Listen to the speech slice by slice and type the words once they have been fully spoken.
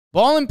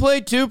Ball and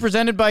Play 2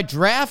 presented by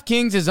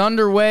DraftKings is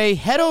underway.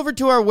 Head over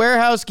to our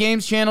Warehouse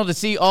Games channel to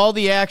see all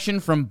the action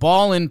from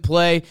Ball and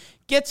Play.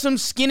 Get some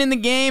skin in the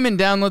game and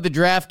download the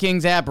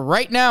DraftKings app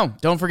right now.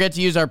 Don't forget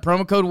to use our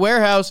promo code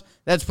Warehouse.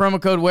 That's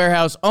promo code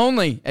Warehouse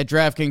only at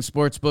DraftKings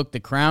Sportsbook. The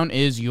crown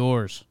is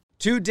yours.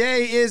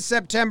 Today is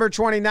September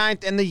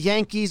 29th, and the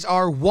Yankees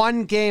are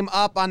one game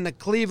up on the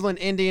Cleveland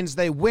Indians.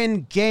 They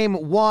win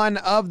game one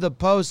of the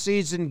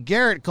postseason.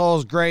 Garrett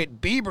Cole's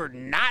great. Bieber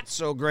not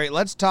so great.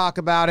 Let's talk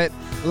about it.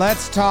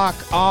 Let's talk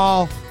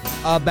all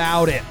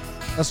about it.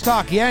 Let's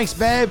talk Yanks,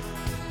 babe.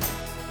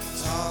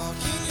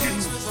 Talking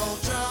Yanks with old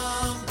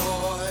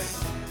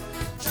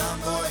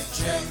Jomboy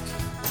Jake.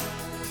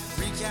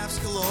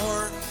 Recaps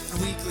galore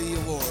and weekly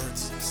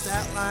awards.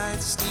 Stat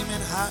lines,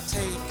 steaming hot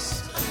takes.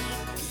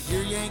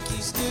 Your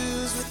Yankees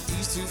news with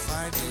these two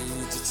fine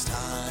dudes. It's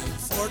time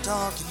for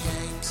Talking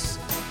Yanks.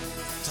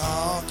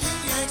 Talking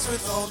Yanks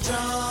with old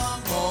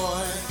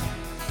Jomboy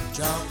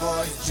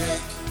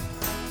Jake.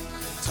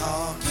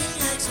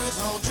 Talking Yanks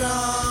with old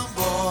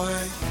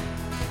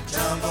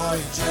Jomboy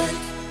Jake.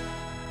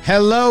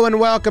 Hello and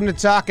welcome to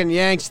Talking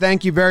Yanks.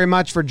 Thank you very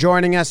much for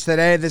joining us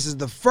today. This is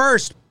the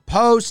first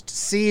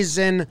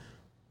postseason,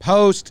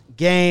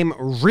 post-game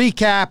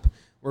recap.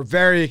 We're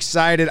very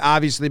excited,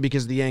 obviously,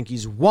 because the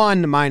Yankees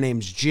won. My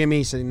name's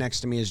Jimmy. Sitting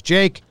next to me is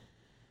Jake.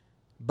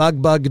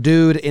 Bug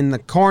dude in the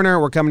corner.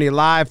 We're coming to you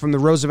live from the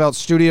Roosevelt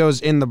Studios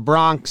in the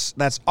Bronx.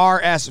 That's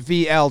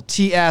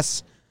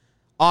RSVLTS.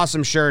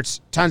 Awesome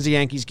shirts. Tons of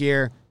Yankees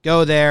gear.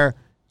 Go there.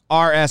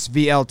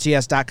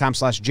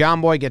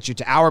 RSVLTS.com/Jomboy. Gets you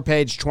to our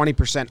page.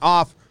 20%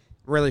 off.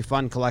 Really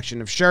fun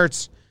collection of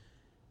shirts.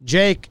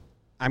 Jake,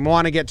 I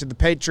want to get to the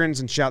patrons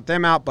and shout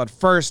them out. But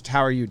first, how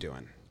are you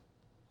doing?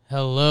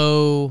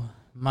 Hello,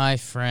 my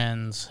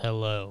friends.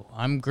 Hello.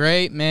 I'm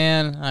great,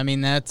 man. I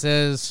mean, that's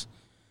as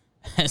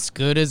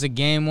good as a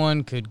game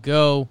one could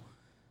go.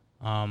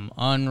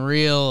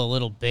 Unreal. A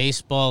little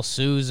baseball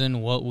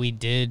Susan, what we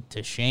did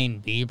to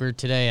Shane Bieber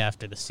today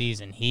after the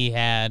season he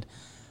had.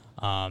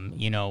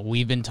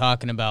 We've been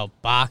talking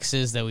about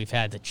boxes that we've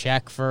had to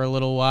check for a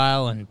little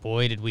while, and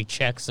boy, did we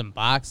check some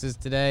boxes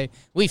today.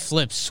 We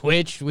flipped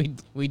switched.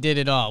 We did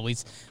it all. We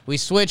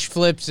switched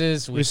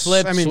flipses. We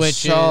flipped switches.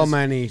 So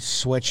many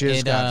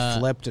switches got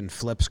flipped and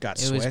flips got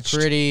switched. It was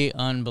pretty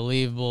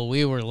unbelievable.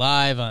 We were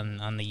live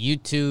on the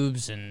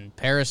YouTubes and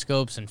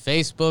Periscopes and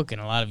Facebook, and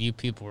a lot of you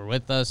people were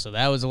with us, so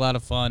that was a lot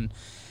of fun.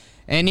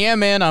 And yeah,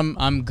 man,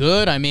 I'm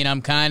good. I mean,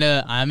 I'm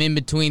in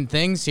between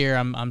things here.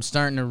 I'm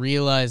starting to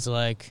realize,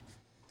 like,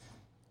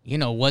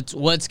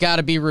 what's got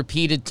to be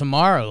repeated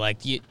tomorrow. Like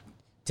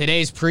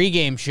today's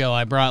pregame show,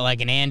 I brought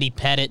like an Andy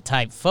Pettitte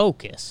type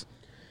focus.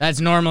 That's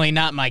normally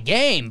not my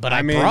game, but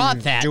I brought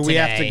that. Do we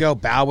have to go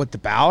bow with the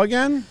bow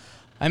again?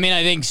 I mean,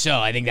 I think so.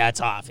 I think that's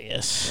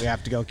obvious. We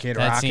have to go Kid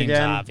Rock again. That seems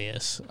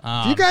obvious.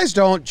 If you guys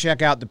don't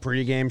check out the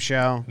pregame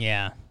show,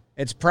 yeah.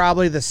 It's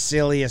probably the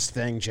silliest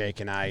thing Jake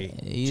and I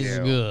He's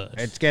do. Good.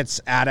 It gets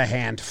out of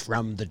hand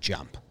from the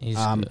jump. He's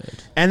good.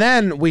 And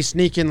then we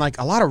sneak in like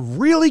a lot of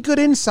really good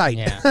insight.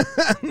 Yeah.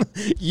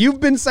 You've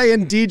been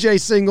saying DJ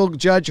Single,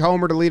 Judge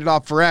Homer to lead it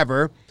off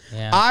forever.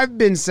 Yeah. I've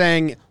been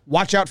saying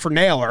watch out for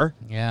Naylor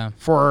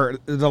for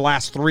the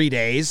last 3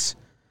 days.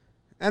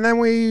 And then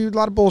a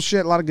lot of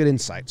bullshit, a lot of good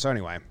insight. So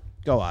anyway,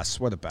 go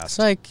us. We're the best.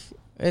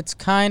 It's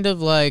kind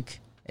of like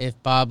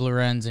if Bob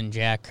Lorenz and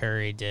Jack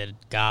Curry did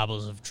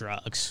gobbles of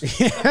drugs,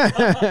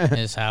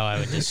 is how I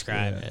would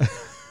describe it.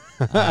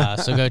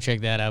 So go check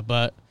that out.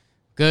 But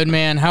good,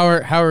 man. How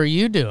are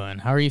you doing?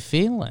 How are you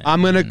feeling?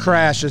 I'm gonna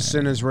crash as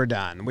soon as we're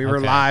done. We were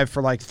live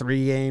for like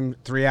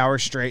 3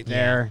 hours straight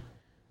there.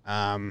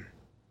 I'm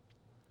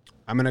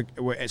gonna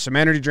some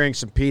energy drinks,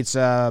 some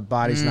pizza.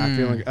 Body's not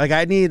feeling good. Like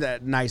I need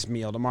a nice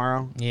meal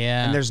tomorrow.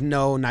 Yeah, and there's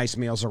no nice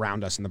meals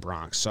around us in the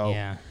Bronx, so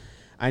yeah.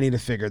 I need to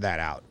figure that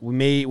out.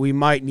 We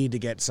might need to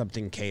get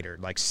something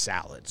catered, like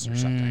salads or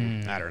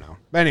something. I don't know.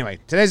 But anyway,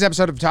 today's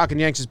episode of Talking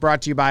Yanks is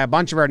brought to you by a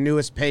bunch of our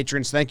newest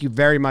patrons. Thank you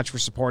very much for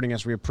supporting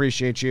us. We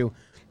appreciate you.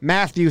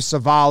 Matthew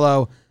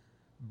Savallo,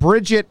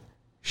 Bridget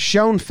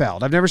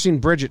Schoenfeld. I've never seen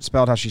Bridget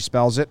spelled how she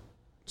spells it.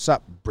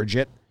 Sup,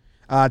 Bridget.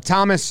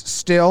 Thomas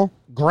Still,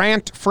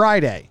 Grant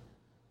Friday.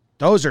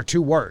 Those are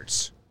 2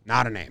 words,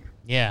 not a name.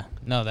 Yeah,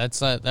 no, that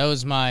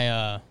was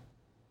my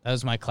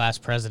class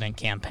president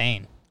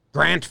campaign.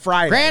 Grant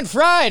Friday. Grant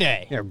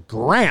Friday. Yeah,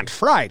 Grant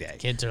Friday.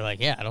 Kids are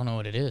like, yeah, I don't know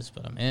what it is,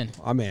 but I'm in.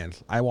 I'm in.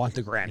 I want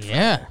the Grant Friday.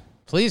 Yeah,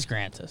 please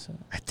grant us.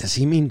 Does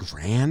he mean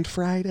Grand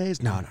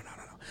Fridays? No.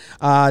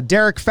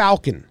 Derek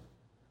Falcon,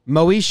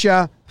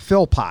 Moesha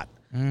Philpott,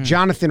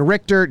 Jonathan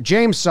Richter,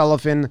 James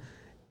Sullivan,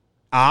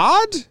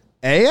 Aad?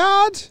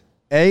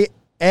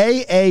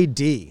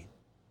 A-A-D.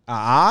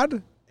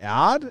 Ad?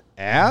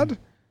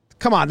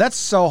 Come on, that's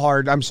so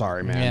hard. I'm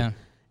sorry, man.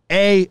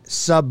 Yeah.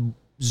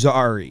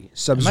 Subzwari.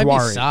 It might be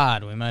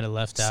Saad. We might have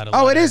left out a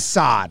letter. Oh, it is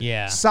Saad.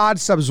 Yeah. Saad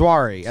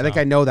Subzwari. I think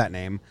I know that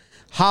name.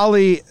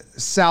 Holly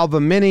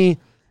Salvamini,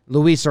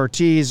 Luis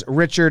Ortiz,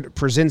 Richard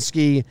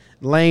Przinski,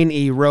 Lane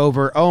E.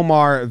 Rover,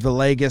 Omar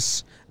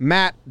Villegas,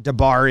 Matt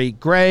Dabari,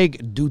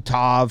 Greg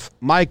Dutov,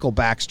 Michael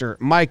Baxter,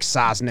 Mike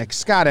Sosnick,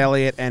 Scott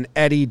Elliott, and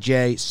Eddie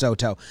J.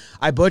 Soto.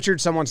 I butchered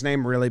someone's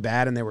name really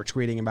bad, and they were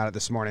tweeting about it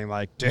this morning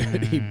like,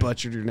 dude, he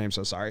butchered your name,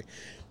 so sorry.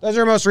 Those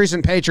are our most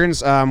recent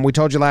patrons. We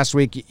told you last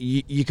week,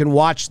 you can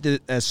watch,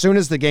 as soon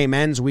as the game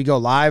ends, we go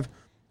live.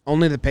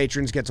 Only the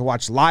patrons get to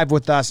watch live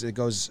with us. It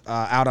goes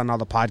out on all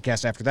the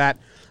podcasts after that.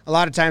 A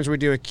lot of times we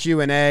do a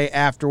Q&A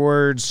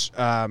afterwards.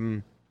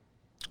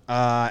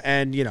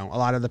 And, a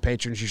lot of the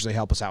patrons usually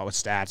help us out with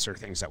stats or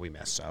things that we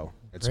miss. So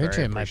it's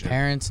Bridget, my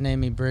parents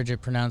named me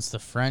Bridget, pronounced the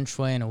French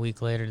way, and a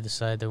week later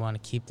decided they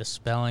want to keep the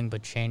spelling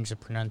but change the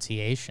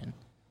pronunciation.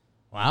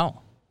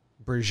 Wow.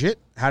 Brigitte?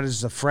 How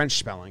does the French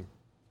spelling?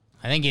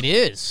 I think it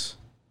is.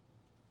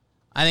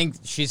 I think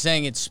she's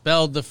saying it's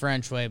spelled the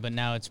French way, but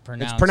now it's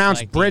pronounced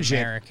like Bridget,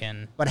 the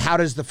American. But how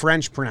does the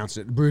French pronounce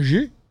it?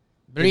 Brigitte?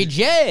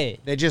 Bridget.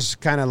 They just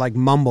kind of like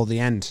mumble the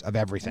end of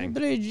everything.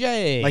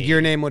 Bridget. Like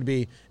your name would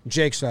be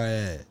Jake.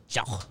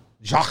 Jacques.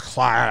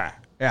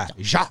 Yeah,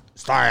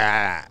 Jacques. All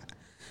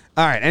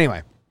right,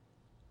 anyway.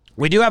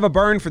 We do have a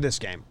burn for this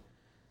game.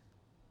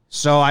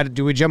 So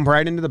do we jump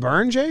right into the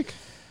burn, Jake?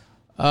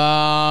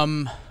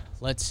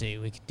 Let's see.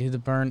 We could do the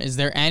burn. Is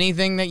there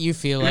anything that you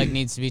feel like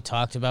needs to be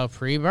talked about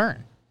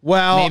pre-burn?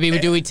 Well, maybe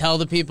do we tell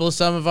the people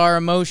some of our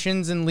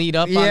emotions and lead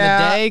up on the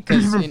day?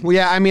 Because we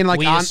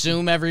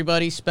assume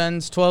everybody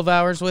spends 12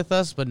 hours with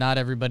us, but not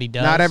everybody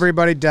does. Not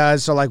everybody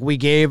does. So, we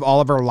gave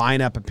all of our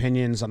lineup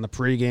opinions on the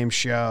pregame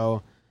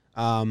show.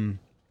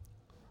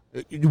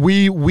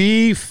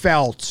 We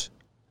felt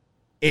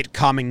it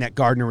coming that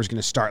Gardner was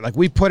going to start.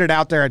 We put it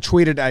out there. I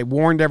tweeted. I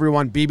warned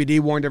everyone. BBD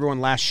warned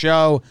everyone last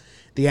show.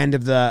 The end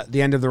of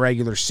the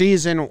regular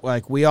season.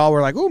 We all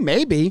were like, oh,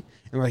 maybe,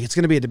 and we're like, it's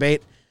going to be a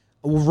debate.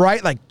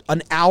 Right,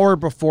 an hour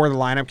before the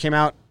lineup came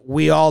out,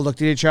 we all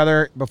looked at each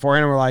other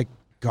beforehand and were like,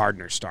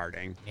 Gardner's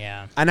starting.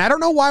 Yeah. And I don't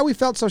know why we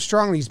felt so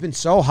strongly. He's been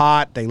so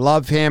hot. They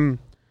love him.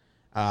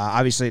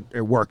 Obviously,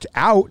 it worked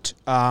out,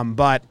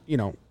 but,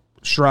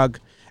 shrug.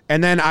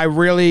 And then I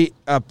really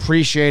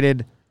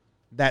appreciated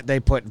that they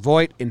put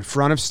Voit in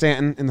front of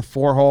Stanton in the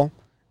 4-hole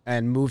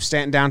and moved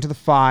Stanton down to the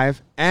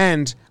 5.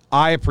 And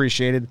I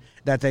appreciated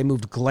that they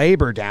moved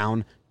Glaber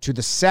down to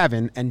the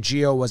 7, and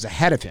Gio was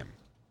ahead of him.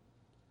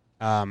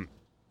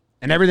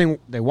 And everything,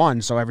 they won,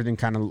 so everything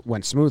kind of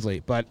went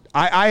smoothly. But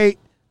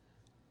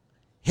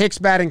Hicks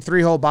batting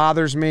 3-hole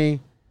bothers me.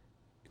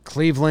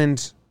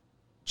 Cleveland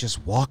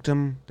just walked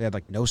him. They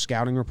had no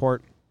scouting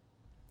report.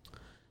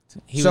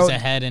 He was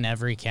ahead in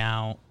every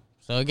count.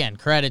 So again,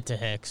 credit to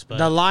Hicks. But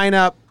the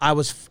lineup, I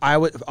was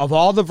of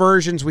all the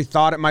versions we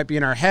thought it might be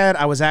in our head,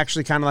 I was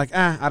actually kind of like,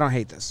 I don't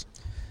hate this.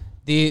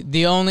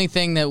 The only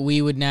thing that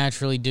we would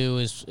naturally do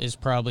is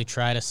probably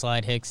try to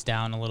slide Hicks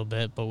down a little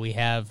bit, but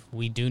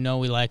we do know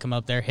we like him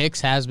up there.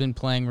 Hicks has been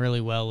playing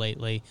really well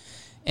lately.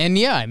 And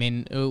yeah, I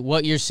mean,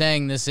 what you're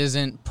saying, this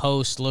isn't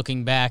post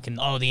looking back and,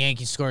 the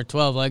Yankees scored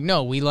 12.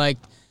 No, we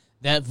liked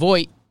that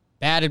Voit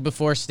batted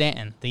before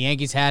Stanton. The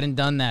Yankees hadn't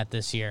done that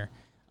this year,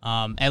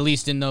 at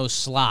least in those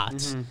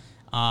slots.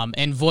 Mm-hmm.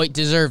 And Voit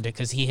deserved it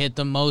because he hit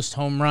the most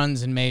home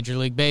runs in Major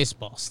League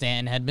Baseball.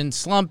 Stanton had been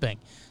slumping,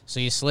 so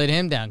you slid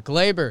him down.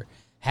 Glaber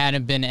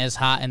hadn't been as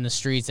hot in the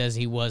streets as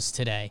he was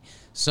today.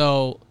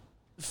 So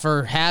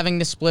for having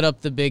to split up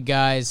the big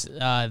guys,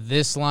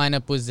 this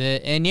lineup was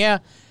it. And yeah,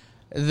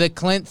 the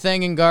Clint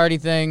thing and Gardy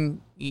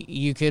thing,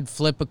 you could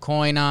flip a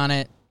coin on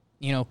it.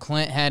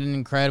 Clint had an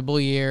incredible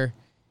year.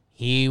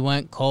 He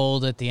went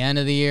cold at the end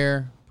of the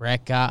year.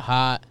 Brett got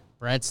hot.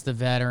 Brett's the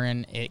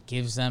veteran. It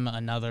gives them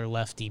another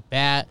lefty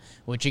bat,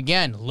 which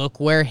again, look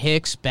where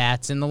Hicks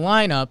bats in the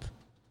lineup.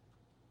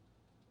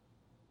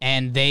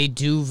 And they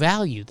do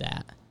value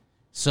that.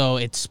 So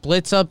it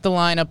splits up the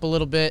lineup a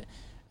little bit.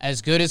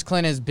 As good as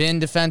Clint has been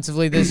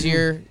defensively this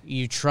year,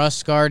 you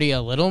trust Gardy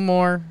a little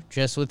more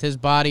just with his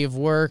body of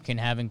work and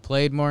having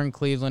played more in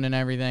Cleveland and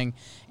everything.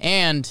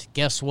 And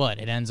guess what?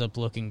 It ends up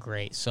looking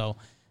great. So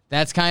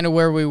that's kind of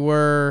where we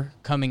were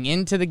coming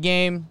into the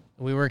game.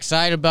 We were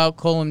excited about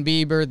Cole and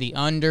Bieber. The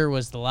under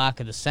was the lock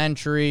of the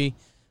century.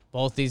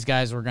 Both these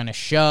guys were going to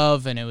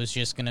shove, and it was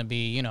just going to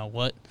be,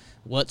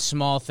 what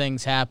small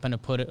things happen to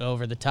put it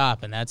over the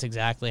top, and that's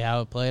exactly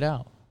how it played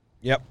out.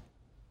 Yep.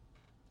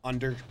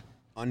 Under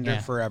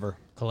forever.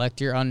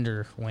 Collect your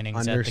under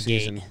winnings under at the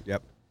season. gate.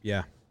 Yep.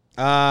 Yeah.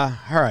 All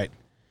right.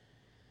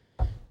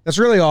 That's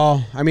really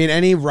all. I mean,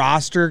 any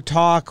roster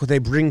talk, they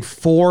bring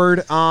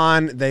Ford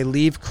on, they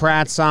leave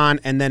Kratz on,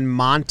 and then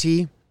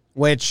Monty,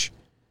 which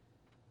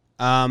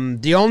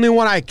the only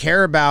one I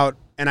care about,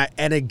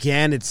 and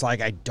again, it's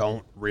I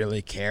don't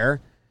really care.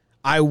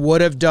 I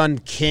would have done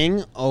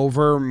King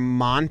over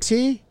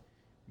Monty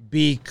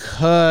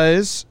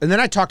because, and then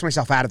I talked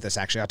myself out of this,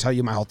 actually. I'll tell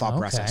you my whole thought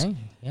process.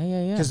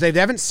 Yeah. Because they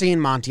haven't seen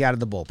Monty out of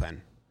the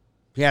bullpen.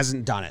 He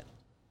hasn't done it.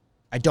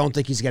 I don't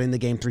think he's getting the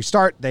Game 3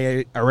 start.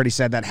 They already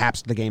said that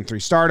Hap's the Game 3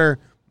 starter.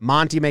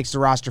 Monty makes the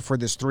roster for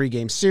this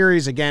 3-game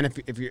series. Again,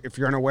 if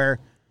you're unaware,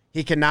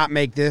 he cannot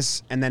make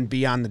this and then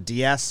be on the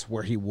DS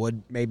where he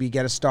would maybe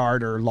get a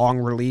start or long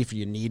relief.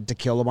 You need to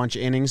kill a bunch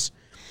of innings.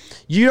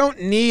 You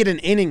don't need an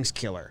innings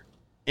killer.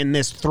 in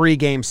this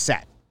 3-game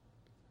set.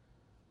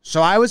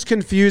 So I was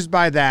confused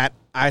by that.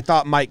 I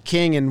thought Mike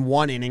King in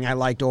 1 inning I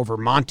liked over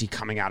Monty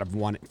coming out of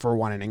 1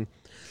 inning.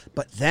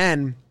 But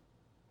then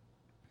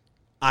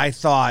I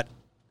thought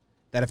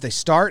that if they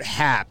start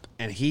Hap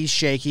and he's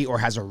shaky or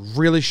has a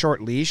really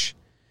short leash,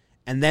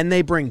 and then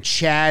they bring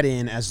Chad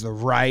in as the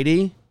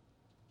righty,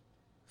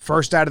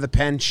 first out of the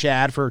pen,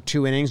 Chad for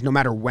 2 innings, no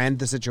matter when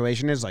the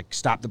situation is, like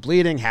stop the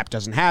bleeding, Hap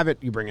doesn't have it,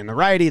 you bring in the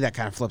righty, that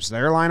kind of flips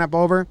their lineup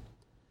over.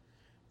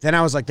 Then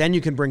I was like, then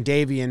you can bring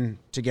Davey in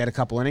to get a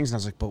couple innings. And I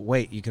was like, but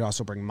wait, you could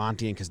also bring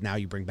Monty in because now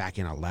you bring back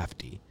in a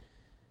lefty.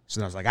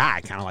 So I was like,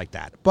 I kind of like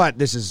that. But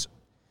this is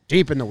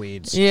deep in the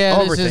weeds.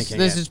 Yeah,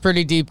 this is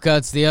pretty deep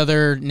cuts. The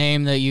other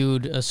name that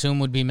you'd assume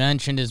would be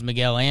mentioned is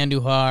Miguel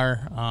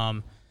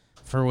Andujar.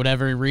 For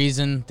whatever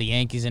reason, the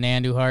Yankees and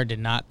Andujar did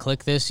not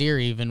click this year,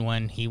 even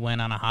when he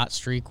went on a hot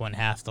streak when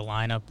half the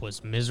lineup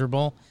was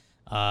miserable.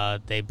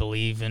 They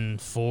believe in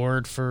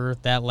Ford for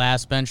that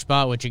last bench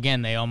spot, which,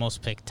 again, they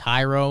almost picked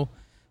Tyro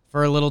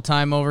for a little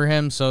time over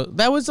him. So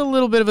that was a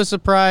little bit of a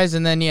surprise.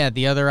 And then, yeah,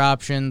 the other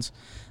options,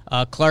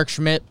 Clark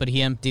Schmidt, but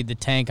he emptied the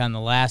tank on the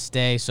last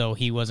day, so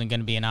he wasn't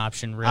going to be an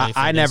option really.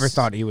 I never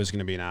thought he was going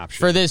to be an option.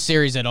 For this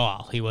series at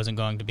all, he wasn't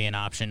going to be an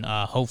option.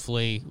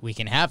 Hopefully we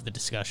can have the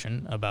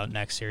discussion about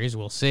next series.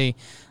 We'll see.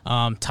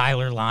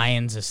 Tyler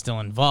Lyons is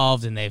still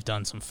involved, and they've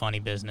done some funny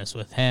business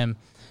with him.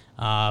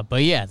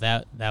 But, yeah,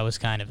 that was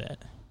kind of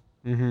it.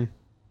 Mm-hmm.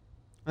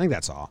 I think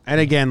that's all. And,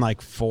 again,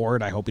 like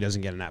Ford, I hope he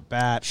doesn't get an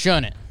at-bat.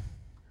 Shouldn't.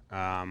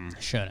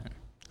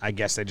 I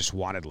guess they just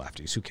wanted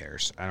lefties. Who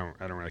cares? I don't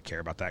really care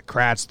about that.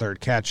 Kratz,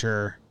 third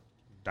catcher.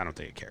 I don't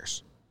think it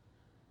cares.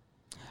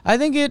 I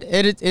think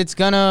it's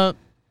gonna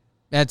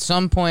at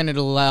some point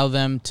it'll allow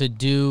them to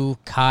do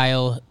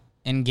Kyle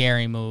and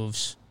Gary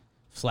moves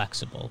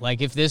flexible.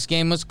 Like if this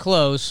game was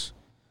close,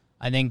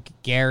 I think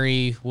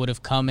Gary would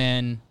have come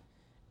in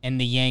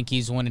and the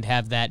Yankees wouldn't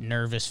have that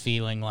nervous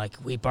feeling like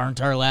we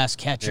burnt our last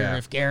catcher. Yeah.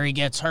 If Gary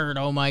gets hurt,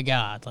 oh my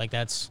God. Like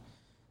that's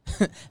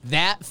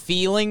that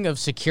feeling of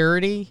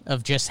security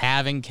of just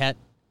having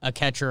a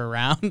catcher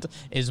around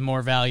is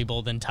more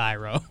valuable than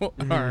Tyro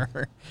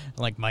or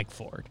like Mike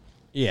Ford.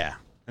 Yeah,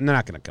 and they're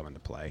not going to come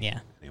into play. Yeah.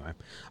 Anyway.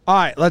 All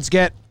right, let's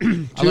get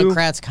Although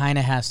Kratz kind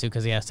of has to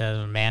because he has to have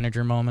a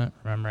manager moment.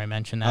 Remember I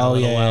mentioned that a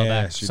little while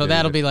back. Yes, so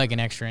that'll be like an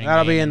extra inning.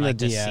 That'll be in like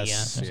the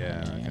DS.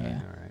 Yeah. Okay.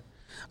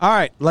 All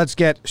right, let's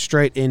get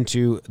straight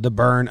into the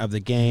burn of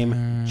the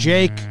game.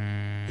 Jake,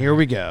 here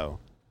we go.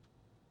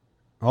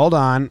 Hold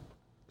on.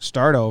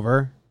 Start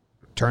over.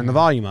 Turn the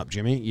volume up,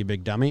 Jimmy, you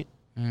big dummy.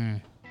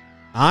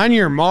 On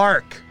your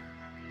mark.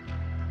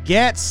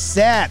 Get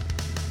set.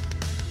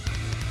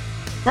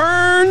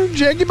 Burn,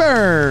 Jakey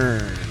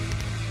Burn.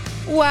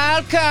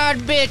 Wild card,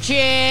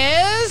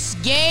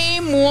 bitches.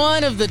 Game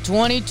 1 of the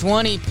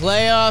 2020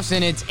 playoffs,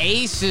 and it's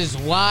Aces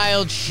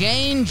Wild.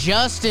 Shane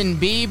Justin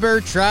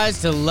Bieber tries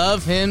to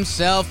love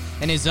himself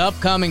and his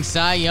upcoming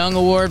Cy Young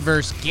Award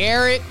versus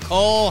Garrett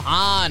Cole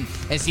Haan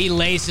as he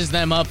laces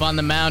them up on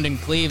the mound in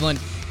Cleveland.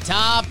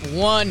 Top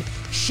 1.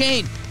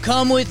 Shane,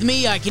 come with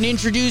me. I can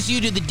introduce you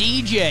to the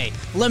DJ.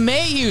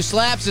 LeMahieu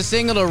slaps a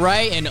single to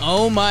right, and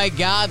oh my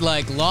God,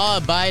 like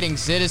law-abiding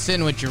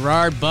citizen with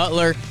Gerard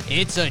Butler,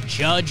 it's a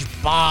Judge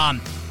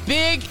bomb.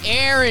 Big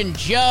Aaron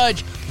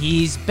Judge,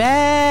 he's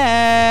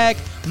back.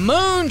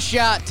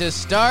 Moonshot to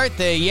start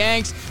the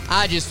Yanks.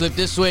 I just flipped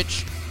the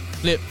switch.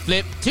 Flip,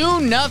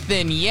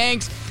 2-0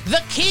 Yanks.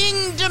 The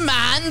King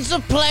demands a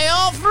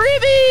playoff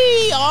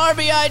ribby.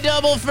 RBI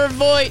double for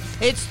Voit.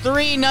 It's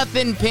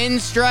 3-0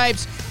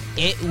 Pinstripes.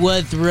 It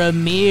was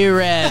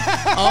Ramirez.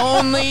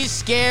 Only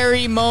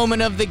scary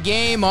moment of the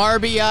game.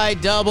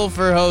 RBI double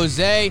for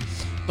Jose.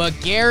 But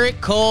Garrett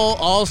Cole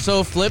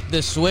also flipped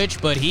the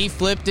switch, but he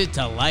flipped it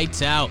to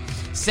lights out.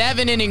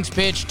 7 innings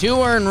pitched,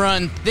 2 earned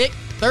runs,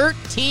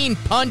 13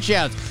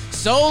 punch-outs.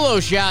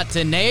 Solo shot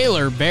to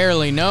Naylor,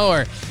 barely know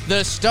her.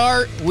 The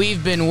start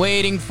we've been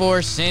waiting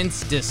for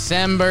since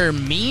December.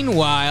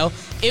 Meanwhile,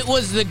 it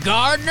was the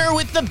Gardner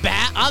with the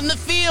bat on the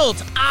field.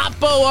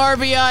 Oppo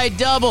RBI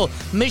double.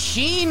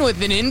 Machine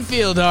with an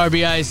infield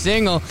RBI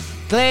single.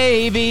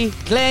 Clayby,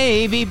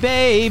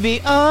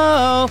 baby,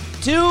 oh.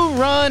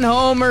 2-run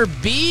homer.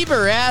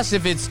 Bieber asks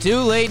if it's too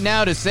late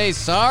now to say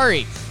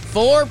sorry.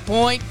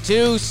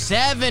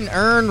 4.27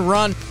 earned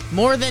run.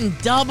 More than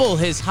double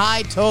his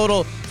high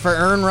total for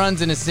earned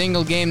runs in a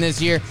single game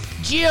this year.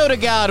 Gio to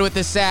God with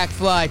the sac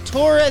fly.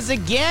 Torres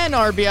again,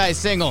 RBI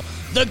single.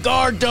 The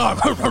guard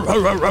dog.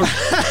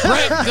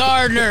 Brett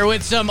Gardner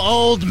with some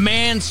old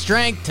man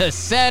strength to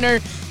center.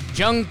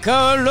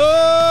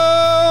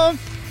 Giancarlo.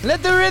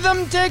 Let the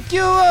rhythm take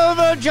you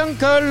over,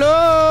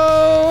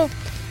 Giancarlo.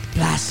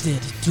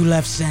 Blasted to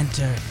left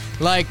center.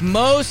 Like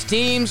most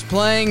teams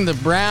playing the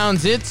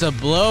Browns, it's a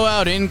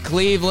blowout in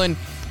Cleveland.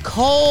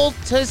 Cole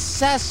to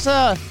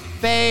Sessa,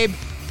 babe.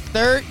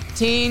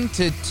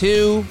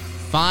 13-2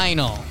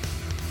 final.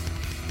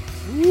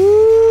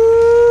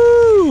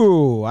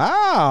 Woo!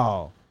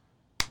 Wow.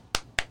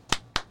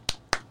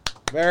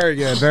 Very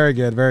good. Very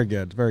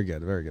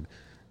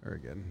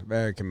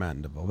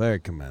commendable.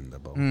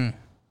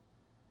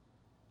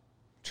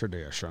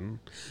 Tradition.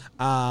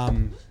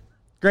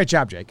 Great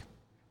job, Jake.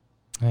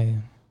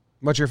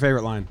 What's your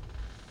favorite line?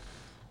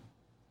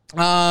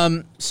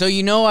 So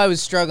I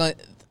was struggling.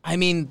 I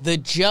mean, the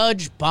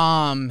Judge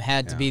bomb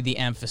had to be the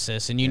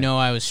emphasis, and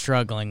I was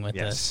struggling with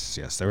this.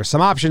 Yes, there were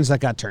some options that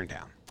got turned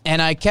down.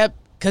 And I kept,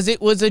 because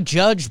it was a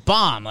Judge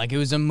bomb, like it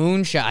was a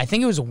moonshot. I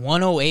think it was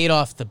 108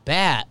 off the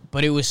bat,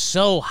 but it was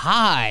so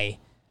high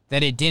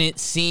that it didn't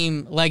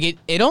seem like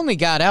it only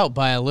got out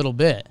by a little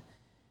bit.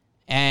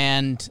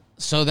 And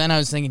so then I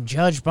was thinking,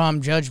 Judge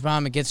bomb,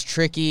 it gets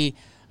tricky.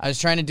 I was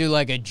trying to do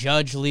like a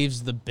judge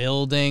leaves the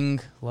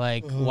building.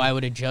 Like, why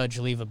would a judge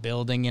leave a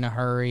building in a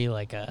hurry?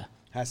 Like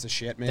has the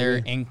shit,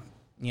 maybe.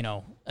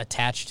 They're,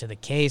 attached to the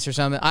case or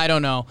something. I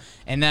don't know.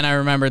 And then I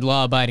remembered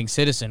Law Abiding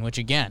Citizen, which,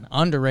 again,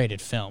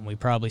 underrated film. We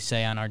probably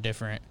say on our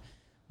different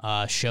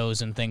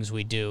shows and things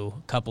we do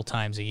a couple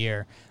times a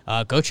year.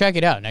 Go check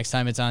it out next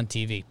time it's on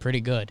TV.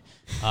 Pretty good.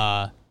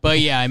 But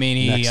yeah, I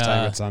mean, next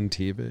time it's on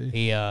TV,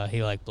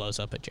 he like blows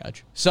up a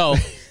judge. So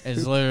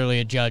it's literally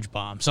a judge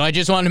bomb. So I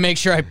just wanted to make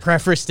sure I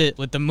prefaced it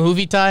with the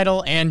movie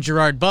title and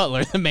Gerard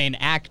Butler, the main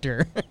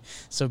actor,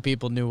 so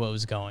people knew what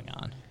was going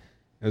on.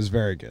 It was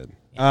very good.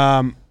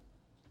 Yeah.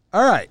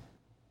 All right,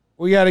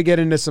 we got to get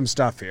into some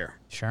stuff here.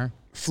 Sure.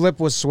 Flip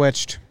was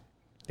switched,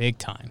 big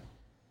time.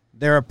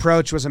 Their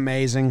approach was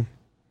amazing.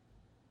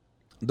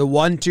 The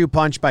 1-2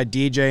 punch by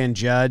DJ and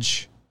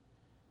Judge.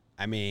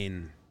 I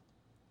mean,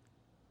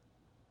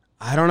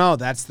 I don't know.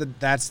 That's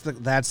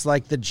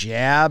like the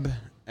jab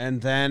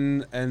and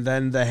then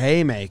the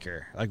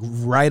haymaker, like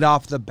right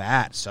off the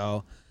bat.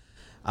 So,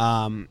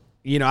 I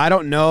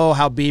don't know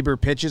how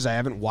Bieber pitches. I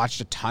haven't watched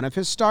a ton of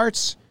his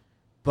starts,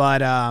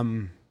 but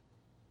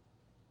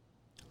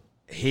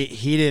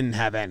he didn't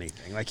have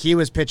anything. Like, he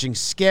was pitching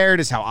scared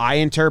is how I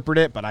interpret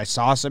it, but I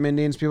saw some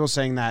Indians people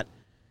saying that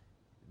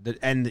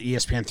and the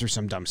ESPN threw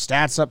some dumb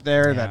stats up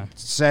there that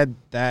said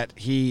that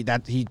he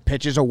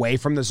pitches away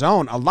from the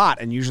zone a lot,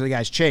 and usually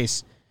guys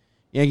chase.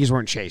 Yankees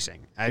weren't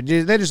chasing.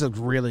 They just looked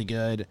really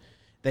good.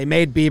 They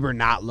made Bieber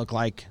not look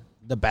like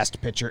the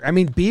best pitcher. I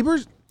mean,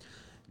 Bieber's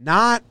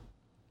not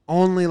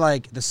only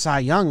like the Cy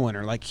Young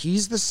winner, like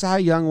he's the Cy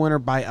Young winner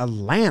by a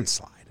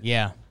landslide.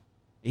 Yeah.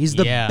 He's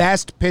the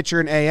best pitcher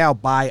in AL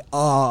by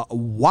a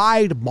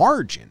wide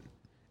margin.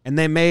 And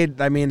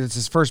it's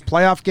his first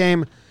playoff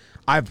game.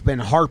 I've been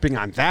harping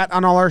on that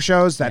on all our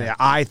shows, that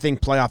I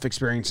think playoff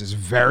experience is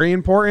very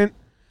important.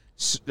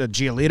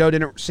 Giolito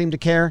didn't seem to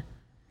care.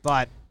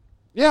 But,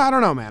 yeah, I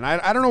don't know, man.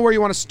 I don't know where you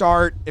want to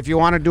start. If you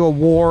want to do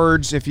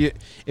awards, if you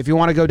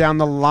want to go down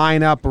the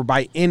lineup or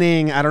by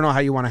inning, I don't know how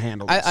you want to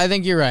handle this. I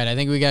think you're right. I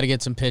think we got to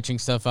get some pitching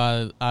stuff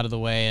out of the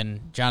way.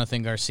 And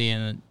Jonathan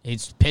Garcia,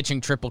 he's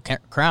pitching triple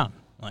crown.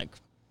 Like,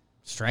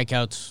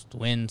 strikeouts,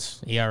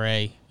 wins,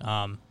 ERA,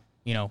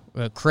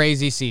 a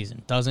crazy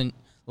season. Doesn't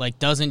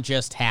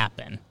just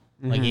happen.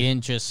 Mm-hmm. Like, he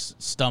didn't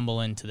just stumble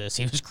into this.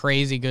 He was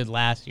crazy good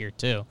last year,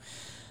 too.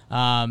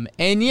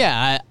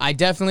 I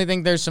definitely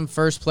think there's some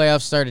first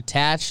playoff start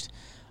attached.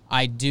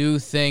 I do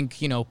think,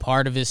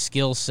 part of his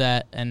skill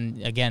set,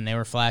 and, again, they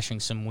were flashing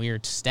some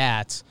weird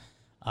stats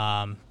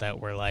that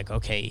were like,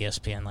 okay,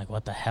 ESPN, like,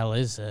 what the hell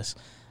is this?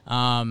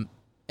 I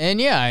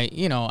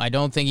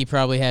don't think he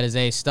probably had his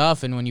A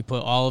stuff, and when you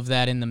put all of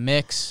that in the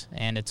mix,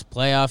 and it's a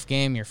playoff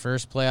game, your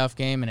first playoff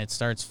game, and it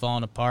starts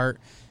falling apart,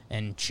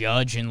 and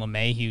Judge and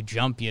LeMahieu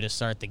jump you to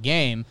start the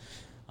game,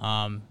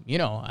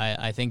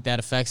 I think that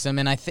affects him,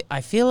 and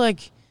I feel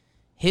like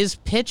his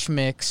pitch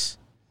mix,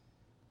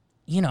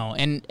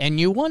 and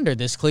you wonder,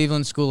 this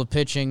Cleveland School of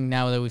Pitching,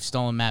 now that we've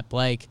stolen Matt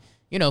Blake,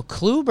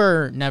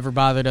 Kluber never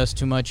bothered us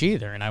too much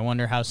either, and I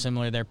wonder how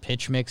similar their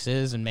pitch mix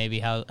is and maybe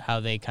how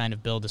they kind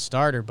of build a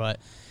starter. But,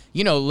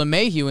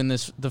 LeMahieu in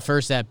the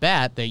first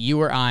at-bat that you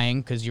were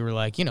eyeing because you were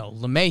like,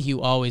 LeMahieu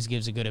always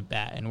gives a good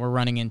at-bat, and we're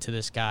running into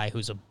this guy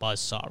who's a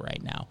buzzsaw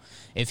right now.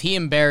 If he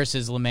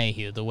embarrasses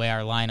LeMahieu the way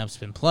our lineup's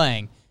been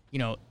playing,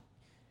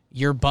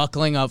 you're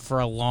buckling up for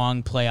a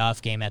long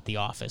playoff game at the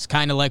office,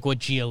 kind of like what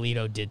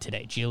Giolito did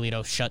today.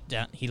 Giolito shut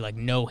down. He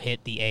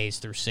no-hit the A's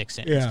through 6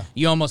 innings. Yeah.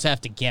 You almost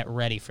have to get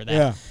ready for that.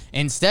 Yeah.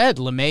 Instead,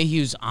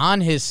 LeMahieu's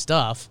on his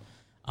stuff.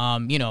 That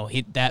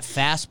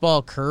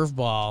fastball,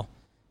 curveball,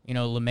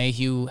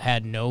 LeMahieu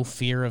had no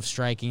fear of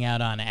striking out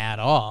on at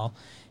all.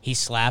 He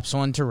slaps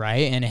one to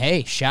right, and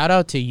hey, shout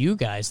out to you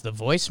guys, the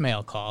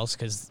voicemail calls,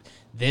 because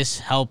this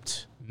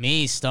helped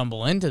me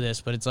stumble into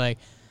this. But it's like,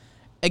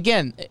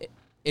 again,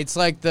 it's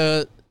like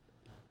the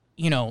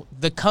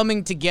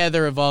coming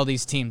together of all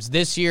these teams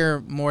this year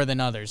more than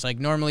others. Like,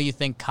 normally you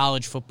think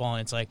college football,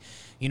 and it's like,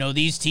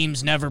 these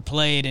teams never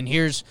played, and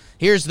here's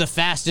the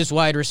fastest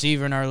wide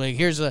receiver in our league.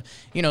 Here's the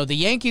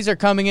Yankees are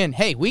coming in.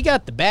 Hey, we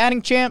got the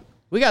batting champ.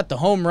 We got the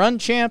home run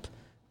champ.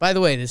 By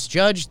the way, this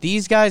Judge,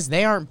 these guys,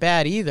 they aren't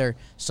bad either.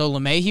 So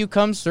LeMahieu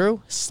comes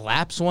through,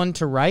 slaps one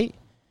to right,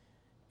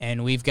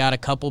 and we've got a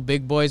couple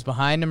big boys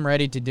behind him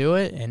ready to do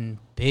it, and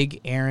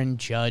big Aaron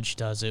Judge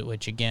does it,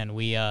 which, again,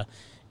 we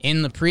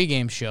in the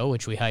pregame show,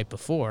 which we hyped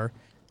before,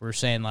 we're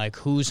saying, like,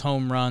 whose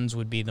home runs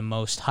would be the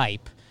most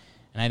hype.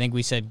 And I think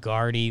we said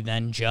Gardy,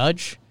 then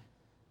Judge.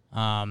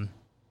 Yeah,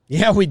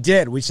 Yeah, we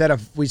did. We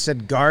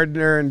said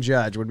Gardner and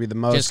Judge would be the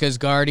most. Just because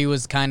Gardy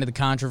was kind of the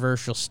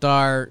controversial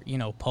start,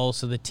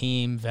 pulse of the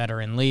team,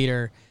 veteran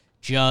leader.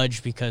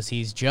 Judge because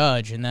he's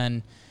Judge. And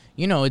then,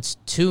 it's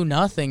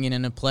 2-0 and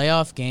in a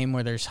playoff game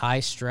where there's high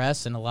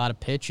stress and a lot of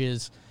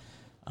pitches.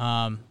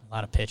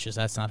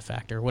 That's not a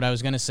factor. What I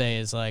was going to say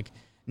is, like,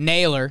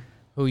 Naylor,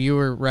 who you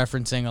were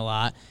referencing a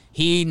lot,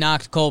 he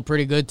knocked Cole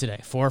pretty good today.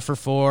 4 for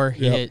 4.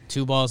 He hit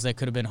 2 balls that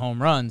could have been home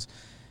runs.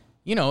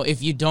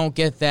 If you don't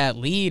get that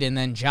lead and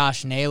then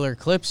Josh Naylor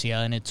clips you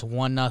and it's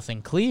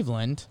 1-0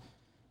 Cleveland,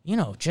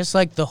 just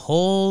like the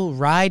whole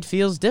ride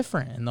feels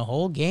different and the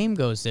whole game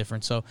goes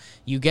different. So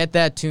you get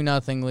that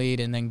 2-0 lead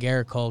and then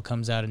Garrett Cole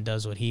comes out and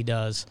does what he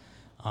does,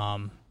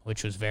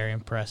 which was very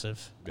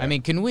impressive. Yeah. I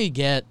mean, can we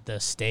get the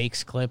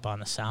stakes clip on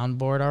the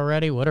soundboard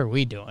already? What are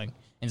we doing?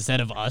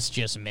 Instead of us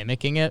just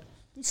mimicking it?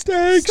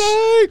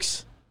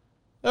 Stakes!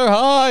 They're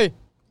high!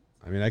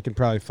 I mean, I can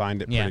probably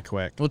find it pretty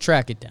quick. We'll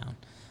track it down.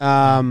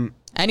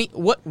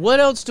 What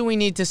else do we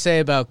need to say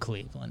about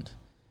Cleveland?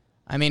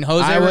 I mean,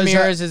 Jose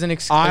Ramirez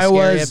isn't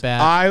scary at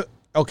bat.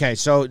 Okay,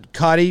 so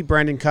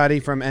Brendan Cuddy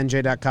from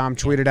NJ.com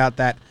tweeted out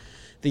that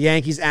the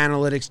Yankees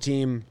analytics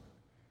team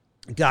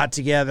got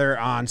together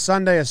on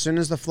Sunday as soon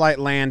as the flight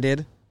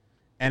landed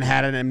and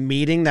had a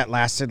meeting that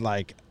lasted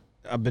like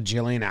a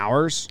bajillion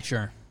hours.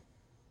 Sure.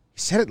 He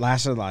said it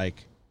lasted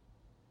like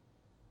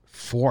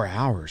 4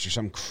 hours or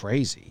something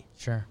crazy.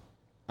 Sure.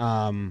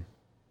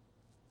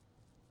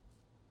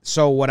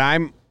 So what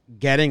I'm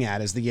getting at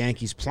is the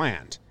Yankees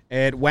planned.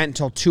 It went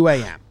until 2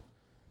 a.m.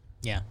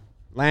 Yeah.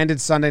 Landed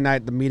Sunday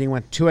night. The meeting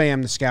went 2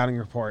 a.m. The scouting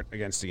report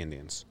against the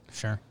Indians.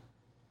 Sure.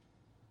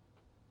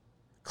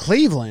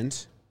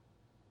 Cleveland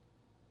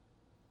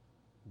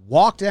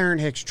walked Aaron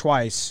Hicks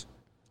twice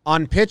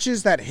on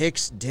pitches that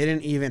Hicks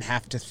didn't even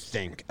have to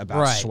think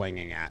about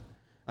swinging at.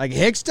 Like,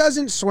 Hicks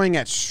doesn't swing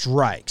at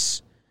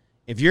strikes.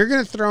 If you're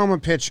going to throw him a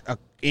pitch an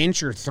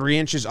inch or 3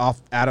 inches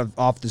off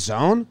the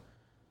zone,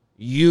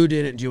 you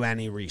didn't do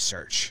any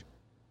research.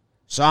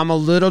 So I'm a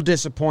little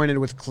disappointed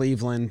with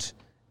Cleveland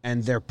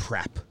and their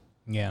prep.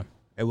 Yeah.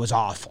 It was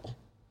awful.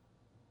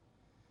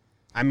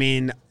 I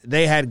mean,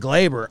 they had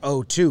Glaber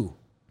 0-2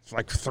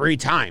 like 3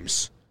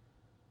 times,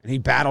 and he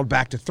battled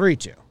back to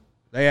 3-2.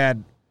 They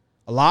had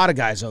a lot of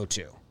guys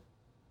 0-2.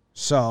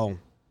 So,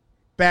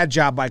 bad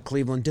job by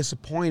Cleveland.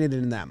 Disappointed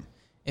in them.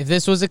 If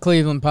this was a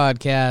Cleveland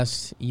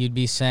podcast, you'd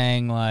be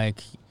saying,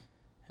 like,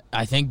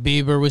 I think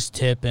Bieber was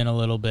tipping a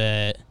little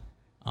bit.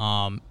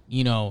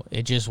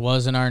 It just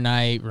wasn't our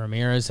night.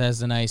 Ramirez has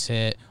the nice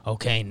hit.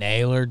 Okay,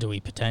 Naylor, do we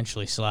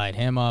potentially slide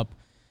him up?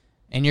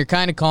 And you're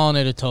kind of calling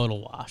it a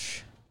total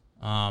wash.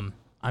 I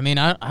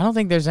don't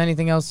think there's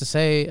anything else to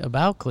say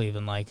about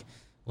Cleveland. Like,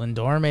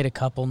 Lindor made a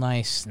couple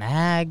nice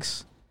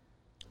snags.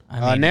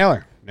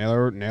 Naylor.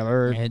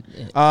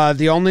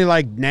 The only,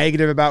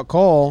 negative about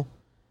Cole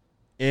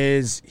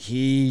is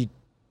he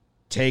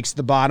takes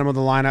the bottom of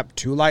the lineup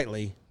too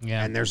lightly,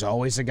 and there's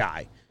always a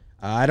guy.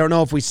 I don't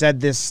know if we said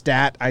this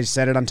stat. I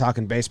said it on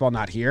Talking Baseball,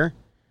 not here.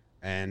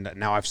 And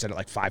now I've said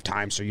it 5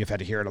 times, so you've had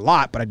to hear it a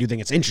lot, but I do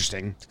think it's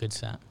interesting. It's a good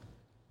stat.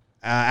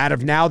 Out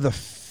of now the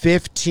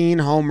 15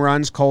 home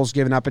runs Cole's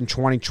given up in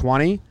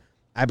 2020,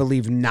 I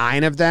believe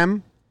 9 of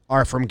them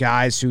are from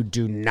guys who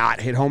do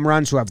not hit home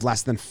runs, who have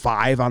less than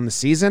 5 on the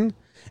season.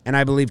 And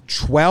I believe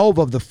 12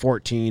 of the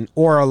 14,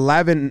 or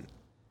 11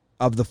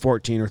 of the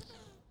 14, or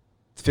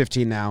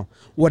 15 now,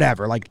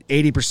 whatever,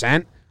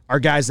 80%, are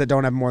guys that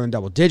don't have more than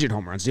double-digit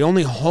home runs. The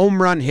only home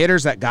run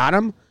hitters that got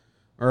them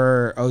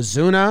are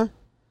Ozuna,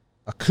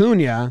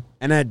 Acuna,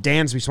 and then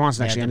Dansby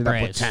Swanson actually ended up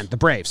with 10. The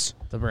Braves.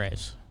 The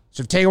Braves.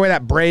 So if you take away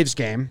that Braves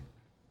game,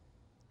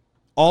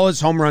 all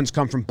his home runs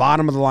come from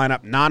bottom of the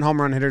lineup,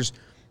 non-home run hitters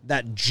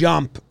that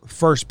jump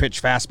first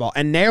pitch fastball.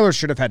 And Naylor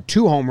should have had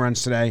 2 home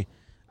runs today.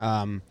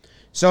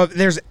 So if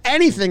there's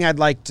anything I'd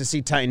like to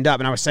see tightened up,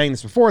 and I was saying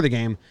this before the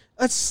game,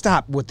 let's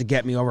stop with the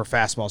get-me-over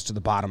fastballs to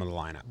the bottom of the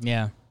lineup.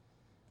 Yeah.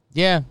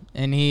 Yeah,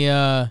 and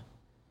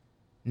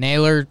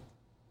Naylor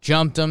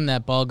jumped him.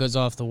 That ball goes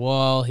off the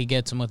wall. He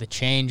gets him with a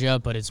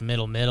changeup, but it's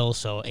middle,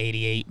 so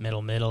 88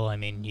 middle. I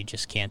mean, you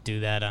just can't do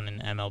that on an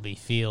MLB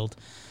field.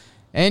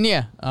 And,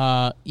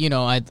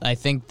 I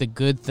think the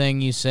good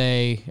thing you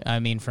say,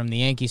 from the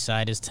Yankee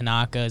side, is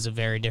Tanaka is a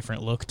very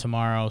different look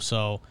tomorrow.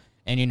 So,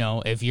 and,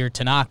 if you're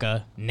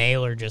Tanaka,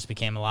 Naylor just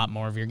became a lot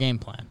more of your game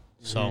plan.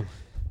 So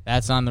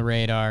that's on the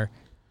radar.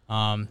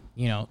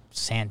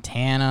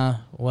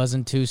 Santana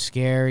wasn't too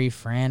scary.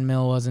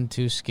 Franmil wasn't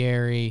too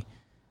scary.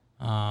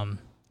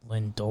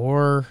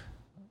 Lindor.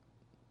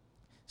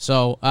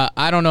 So,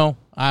 I don't know.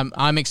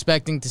 I'm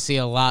expecting to see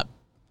a lot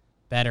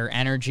better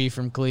energy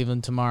from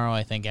Cleveland tomorrow.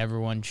 I think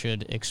everyone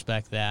should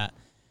expect that.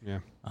 Yeah.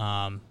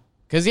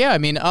 Because,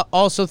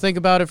 also think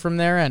about it from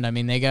their end.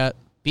 They got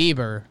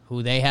Bieber,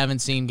 who they haven't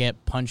seen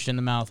get punched in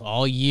the mouth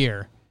all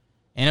year.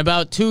 In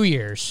about 2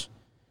 years,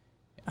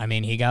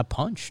 he got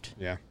punched.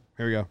 Yeah.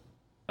 Here we go.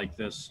 Like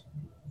this.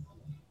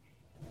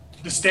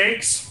 The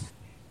stakes?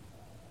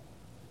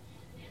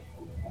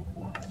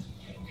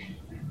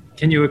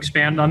 Can you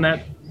expand on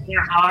that?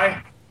 They're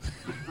high.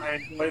 I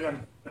enjoy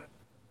them.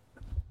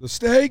 The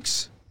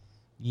stakes?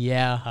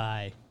 Yeah,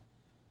 high.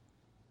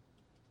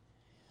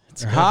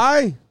 They're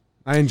high.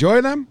 I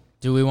enjoy them.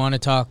 Do we want to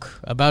talk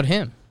about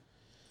him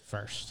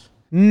first?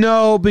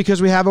 No,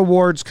 because we have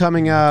awards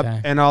coming up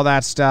Okay. and all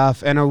that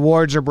stuff. And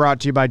awards are brought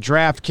to you by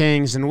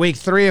DraftKings. And week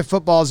 3 of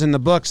football is in the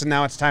books, and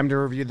now it's time to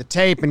review the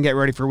tape and get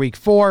ready for week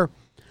 4.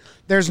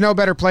 There's no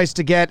better place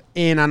to get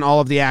in on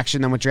all of the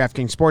action than with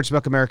DraftKings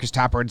Sportsbook, America's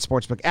top-rated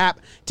sportsbook app.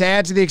 To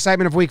add to the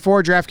excitement of Week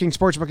 4, DraftKings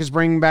Sportsbook is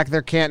bringing back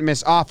their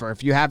can't-miss offer.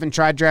 If you haven't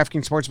tried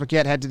DraftKings Sportsbook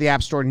yet, head to the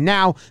App Store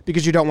now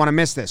because you don't want to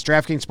miss this.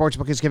 DraftKings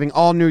Sportsbook is giving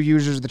all new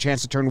users the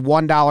chance to turn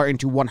 $1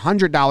 into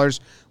 $100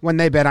 when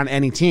they bet on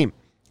any team.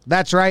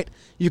 That's right.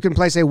 You can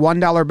place a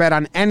 $1 bet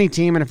on any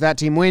team, and if that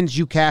team wins,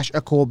 you cash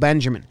a cool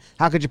Benjamin.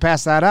 How could you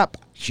pass that up?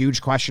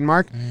 Huge question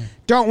mark.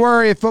 Don't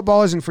worry if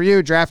football isn't for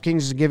you. DraftKings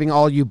is giving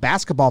all you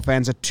basketball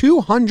fans a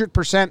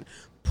 200%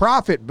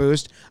 profit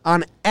boost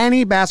on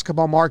any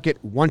basketball market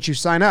once you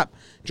sign up.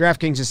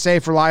 DraftKings is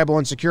safe, reliable,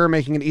 and secure,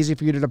 making it easy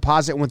for you to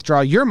deposit and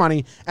withdraw your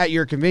money at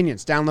your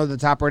convenience. Download the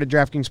top-rated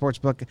DraftKings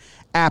Sportsbook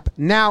app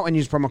now and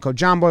use promo code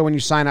Jomboy when you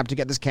sign up to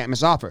get this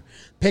can't-miss offer.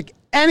 Pick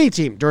any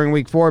team during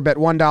Week 4, bet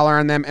 $1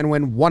 on them, and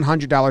win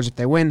 $100 if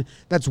they win.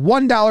 That's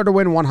 $1 to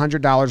win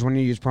 $100 when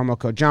you use promo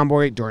code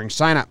Jomboy during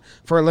sign-up.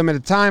 For a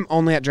limited time,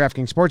 only at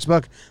DraftKings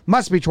Sportsbook.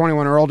 Must be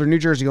 21 or older. New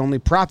Jersey only.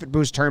 Profit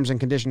boost terms and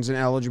conditions and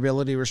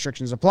eligibility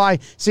restrictions apply.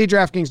 See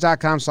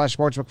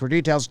DraftKings.com/sportsbook for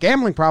details.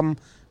 Gambling problem?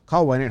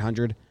 Call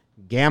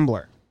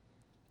 1-800-GAMBLER.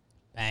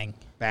 Bang.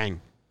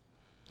 Bang.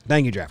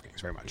 Thank you,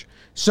 DraftKings, very much.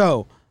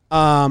 So,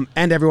 and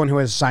everyone who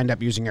has signed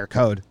up using our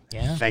code,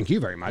 thank you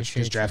very much,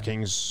 because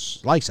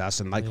DraftKings likes us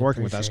and likes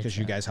working with us because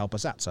you guys help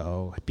us out.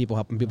 So, people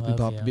helping people,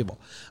 people helping people.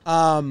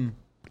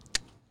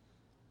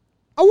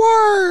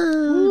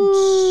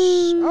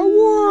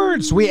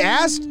 Awards. We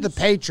asked the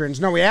patrons.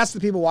 No, we asked the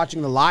people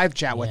watching the live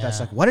chat with us,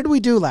 like, what did we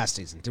do last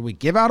season? Did we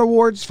give out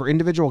awards for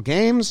individual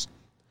games?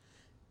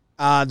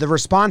 The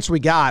response we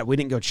got, we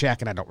didn't go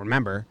check, and I don't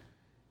remember,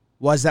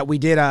 was that we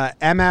did a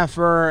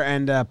MFR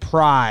and a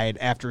Pride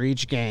after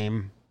each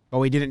game, but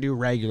we didn't do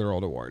regular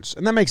old awards.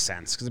 And that makes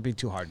sense, because it'd be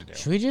too hard to do.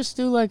 Should we just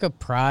do like a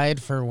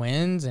Pride for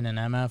wins and an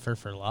MFR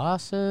for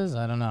losses?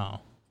 I don't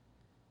know.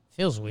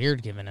 Feels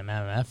weird giving him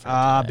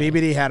MFR.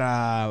 BBD had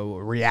a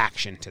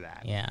reaction to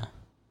that. Yeah.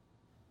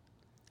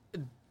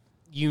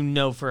 You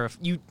know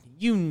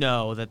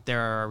that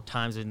there are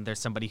times when there's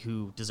somebody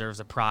who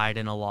deserves a pride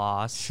and a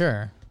loss.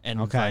 Sure. And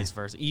vice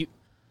versa.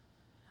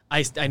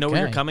 I know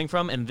where you're coming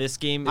from, and this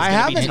game is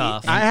going to be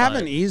tough. I have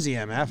an easy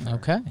MF.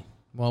 Okay.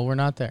 Well, we're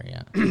not there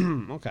yet.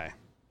 Okay.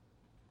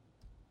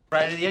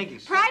 Pride of the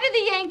Yankees. Pride of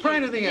the Yankees.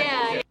 Pride of the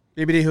Yankees.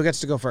 Yeah. BBD, who gets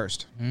to go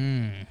first?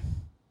 It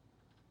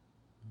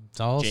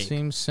all Jake.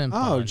 seems simple.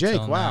 Oh, Jake,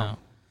 until wow. now.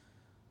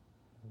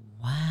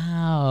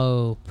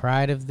 Wow.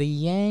 Pride of the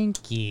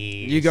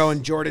Yankees. You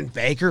going Jordan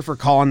Baker for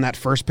calling that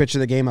first pitch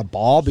of the game a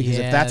ball? Because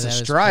if that's a that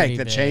was strike, pretty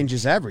that big.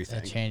 changes everything.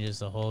 That changes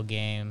the whole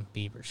game.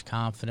 Bieber's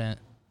confident.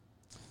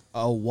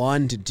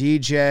 0-1 to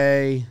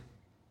DJ.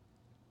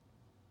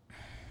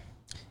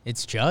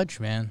 It's Judge,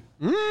 man.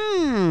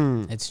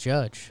 It's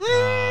Judge.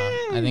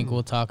 I think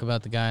we'll talk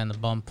about the guy on the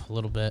bump a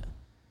little bit.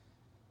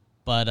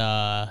 But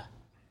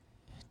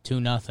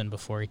 2-0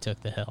 before he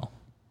took the hill.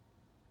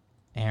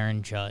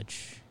 Aaron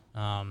Judge.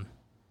 I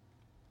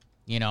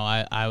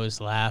was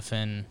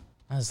laughing.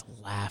 I was just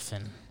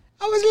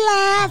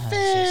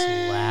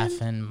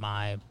laughing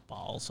my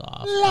balls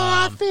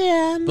off.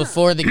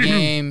 Before the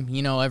game,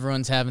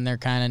 everyone's having their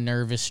kind of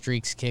nervous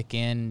streaks kick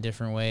in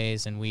different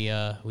ways, and we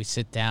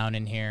sit down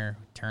in here,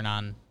 turn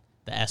on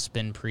the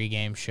ESPN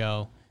pregame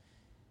show,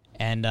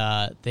 and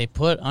they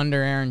put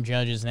under Aaron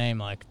Judge's name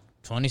like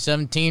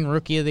 2017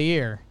 Rookie of the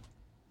Year,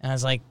 and I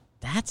was like,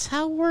 that's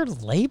how we're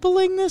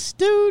labeling this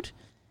dude?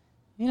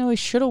 He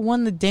should have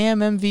won the damn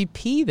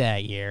MVP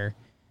that year.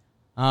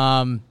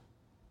 And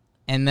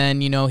then,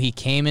 he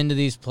came into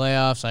these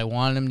playoffs. I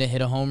wanted him to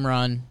hit a home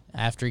run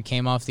after he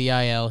came off the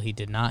IL. He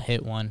did not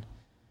hit one.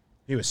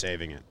 He was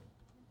saving it.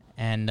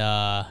 And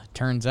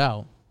turns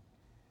out,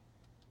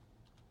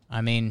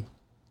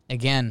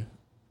 again,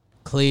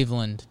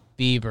 Cleveland,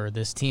 Bieber,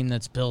 this team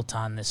that's built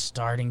on this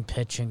starting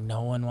pitching.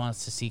 No one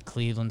wants to see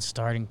Cleveland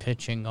starting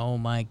pitching. Oh,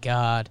 my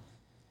God.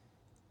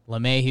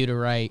 LeMahieu to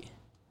right.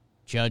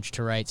 Judge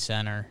to right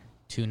center,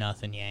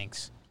 2-0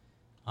 Yanks.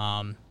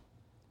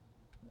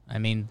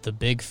 The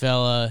big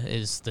fella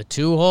is the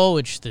 2-hole,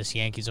 which this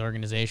Yankees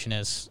organization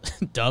has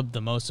dubbed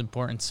the most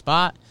important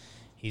spot.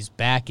 He's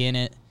back in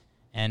it.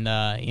 And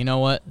you know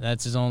what?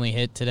 That's his only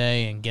hit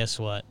today. And guess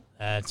what?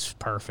 That's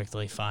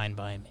perfectly fine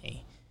by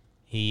me.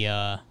 He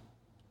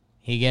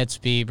gets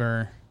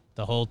Bieber.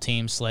 The whole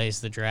team slays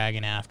the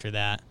dragon after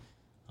that.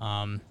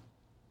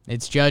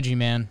 It's Judgy,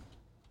 man.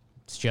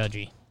 It's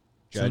Judgy.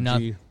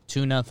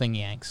 2-0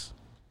 Yanks.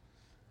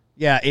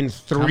 Yeah, in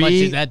 3. How much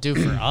did that do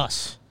for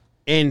us?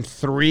 In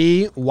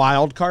 3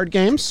 wild card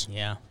games.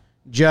 Yeah.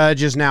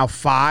 Judge is now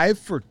 5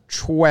 for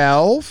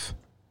 12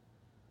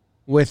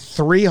 with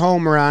 3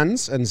 home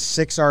runs and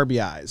 6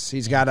 RBIs.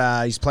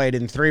 He's played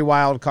in 3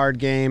 wild card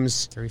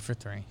games. 3 for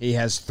 3. He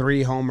has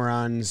 3 home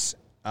runs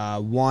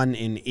one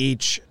in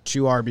each,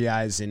 2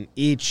 RBIs in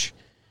each.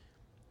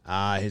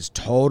 His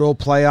total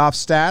playoff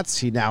stats,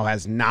 he now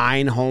has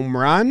 9 home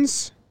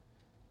runs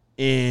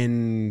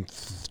in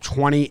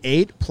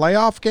 28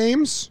 playoff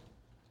games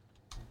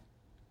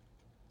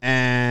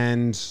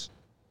and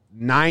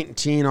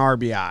 19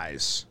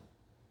 RBIs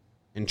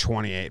in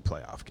 28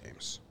 playoff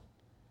games.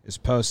 His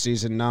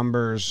postseason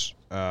numbers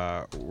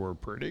were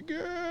pretty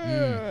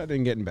good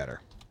and getting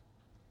better.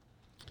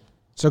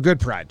 So good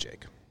pride,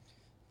 Jake.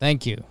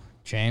 Thank you,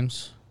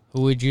 James.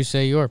 Who would you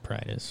say your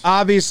pride is?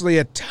 Obviously,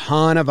 a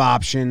ton of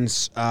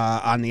options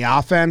on the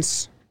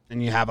offense,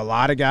 and you have a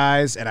lot of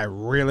guys, and I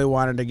really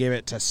wanted to give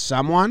it to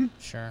someone.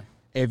 Sure.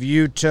 If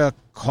you took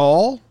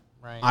Cole,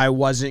 Right. I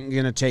wasn't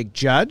going to take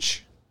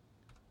Judge.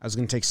 I was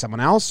going to take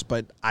someone else,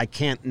 but I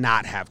can't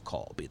not have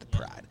Cole be the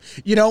pride.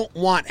 You don't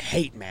want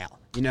hate mail.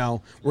 You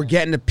know, we're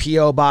getting a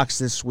P.O. box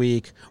this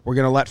week. We're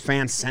going to let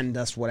fans send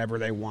us whatever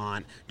they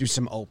want, do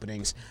some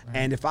openings. Right.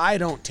 And if I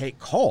don't take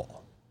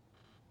Cole,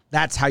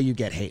 that's how you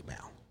get hate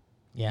mail.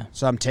 Yeah.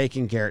 So I'm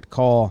taking Garrett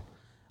Cole.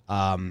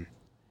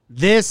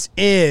 This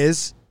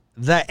is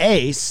the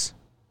ace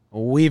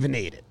we've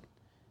needed.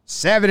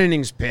 7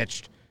 innings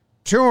pitched,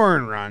 2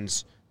 earned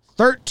runs,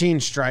 13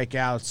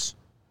 strikeouts,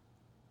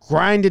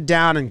 grinded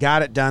down and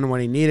got it done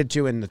when he needed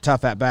to in the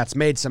tough at-bats,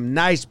 made some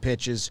nice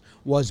pitches,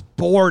 was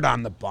bored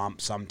on the bump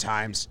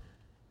sometimes.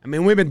 I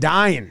mean, we've been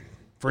dying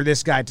for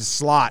this guy to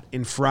slot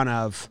in front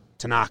of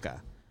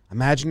Tanaka.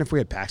 Imagine if we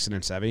had Paxton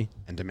and Sevy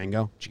and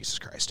Domingo. Jesus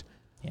Christ.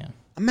 Yeah.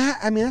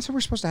 I mean, that's what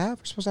we're supposed to have.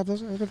 We're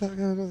supposed to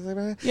have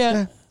those.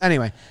 Yeah.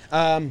 Anyway,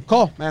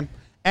 Cole, man.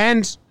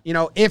 And, you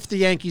know, if the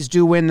Yankees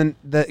do win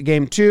the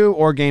game 2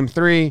 or game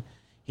 3,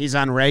 he's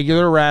on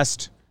regular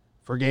rest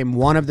for game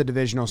 1 of the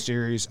divisional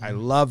series. I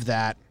love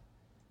that.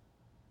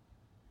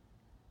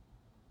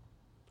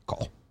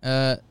 Cole.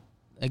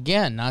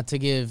 Again, not to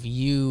give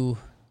you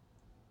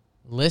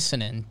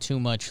listening too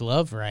much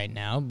love right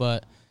now,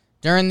 but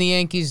during the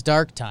Yankees'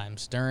 dark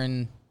times,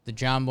 during the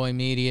Jomboy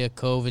media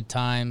COVID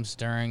times,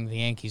 during the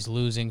Yankees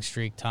losing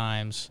streak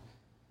times,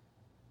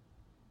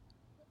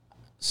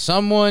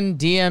 someone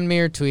DM'd me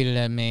or tweeted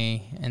at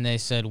me, and they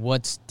said,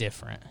 what's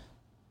different?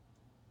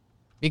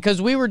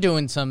 Because we were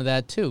doing some of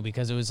that, too,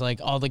 because it was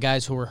like all the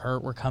guys who were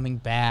hurt were coming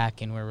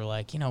back, and we were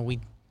like, you know,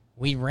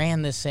 we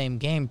ran the same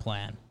game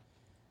plan.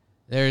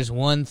 There's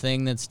one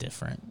thing that's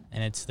different,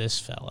 and it's this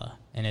fella,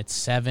 and it's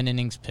 7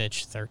 innings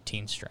pitched,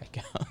 13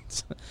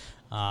 strikeouts.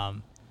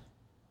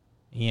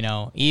 You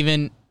know,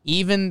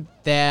 even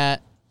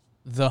that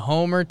the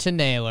homer to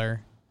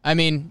Naylor, I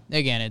mean,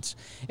 again,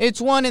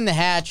 it's 1 in the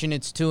hatch and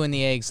it's 2 in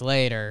the eggs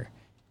later.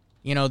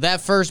 You know,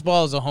 that first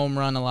ball is a home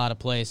run a lot of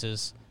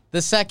places.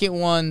 The second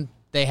one,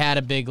 they had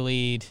a big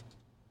lead,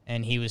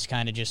 and he was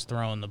kind of just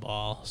throwing the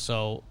ball.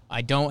 So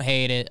I don't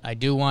hate it. I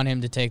do want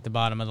him to take the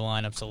bottom of the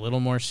lineups a little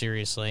more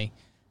seriously,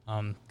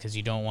 because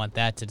you don't want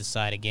that to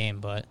decide a game.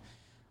 But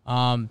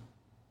and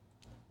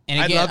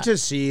again, I'd love to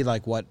see,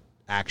 like, what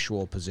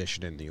actual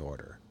position in the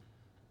order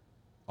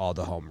all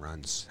the home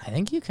runs. I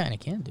think you kind of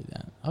can do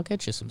that. I'll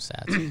get you some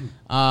stats.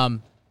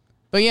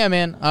 But yeah,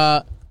 man.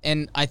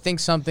 And I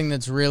think something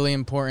that's really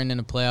important in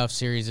a playoff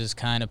series is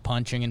kind of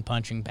punching and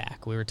punching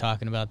back. We were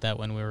talking about that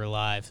when we were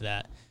live,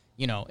 that,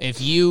 you know, if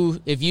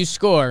you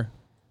score,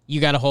 you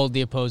got to hold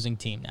the opposing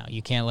team now.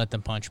 You can't let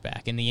them punch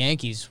back. And the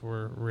Yankees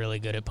were really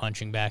good at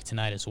punching back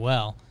tonight as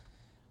well.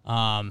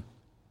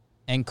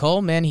 And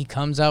Cole, man, he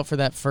comes out for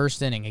that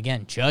first inning.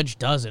 Again, Judge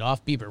does it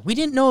off Bieber. We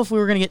didn't know if we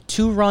were going to get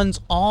 2 runs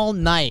all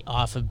night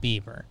off of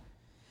Bieber.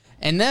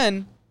 And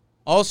then,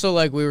 also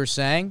like we were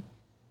saying,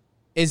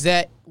 is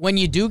that when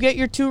you do get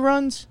your 2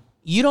 runs,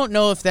 you don't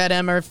know if that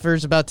MFer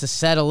is about to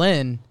settle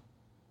in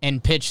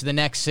and pitch the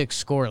next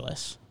 6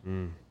 scoreless.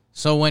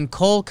 So when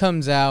Cole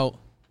comes out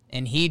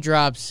and he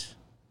drops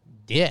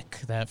Dick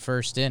that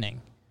first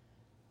inning,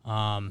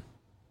 I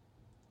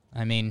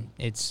mean,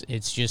 it's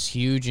just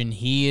huge, and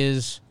he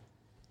is,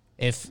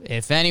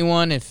 if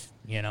anyone,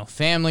 you know,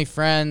 family,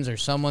 friends, or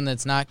someone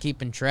that's not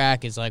keeping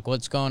track is like,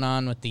 what's going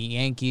on with the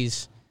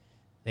Yankees?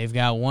 They've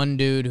got one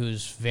dude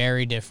who's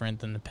very different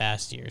than the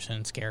past years, and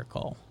it's Garrett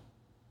Cole.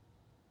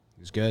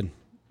 He's good.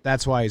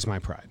 That's why he's my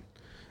pride.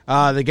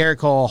 The Garrett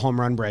Cole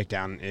home run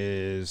breakdown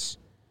is,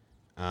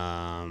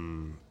 I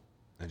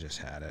just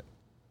had it.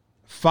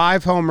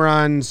 5 home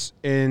runs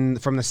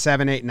from the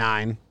 7, 8,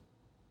 9.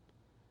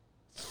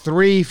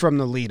 3 from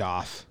the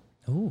leadoff.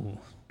 Ooh.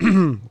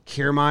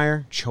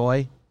 Kiermaier,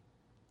 Choi.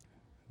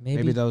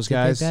 Maybe those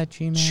guys.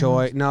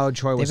 Choi. No,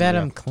 Choi was. They've had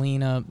him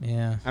clean up,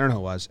 yeah. I don't know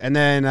who it was. And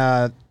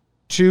then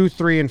 2,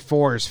 3, and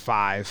 4 is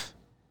 5.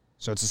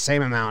 So it's the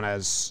same amount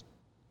as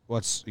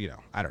what's, you know,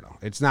 I don't know.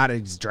 It's not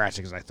as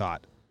drastic as I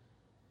thought.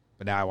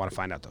 But now I want to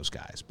find out those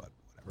guys. But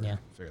whatever.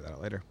 Yeah. Figure that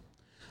out later.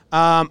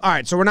 All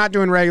right. So we're not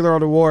doing regular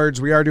awards.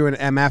 We are doing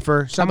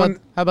MFer.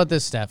 How about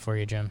this stat for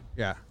you, Jim?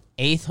 Yeah.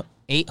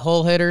 8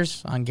 hole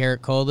hitters on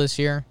Garrett Cole this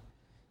year.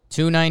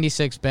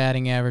 296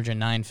 batting average and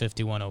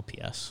 951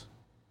 OPS.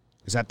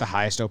 Is that the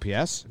highest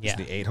OPS? Yeah. Is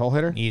the 8-hole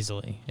hitter?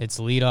 Easily. It's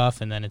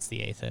leadoff, and then it's the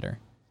 8th hitter.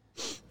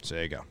 So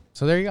there you go.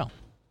 So there you go.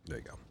 There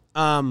you go.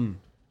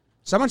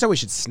 Someone said we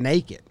should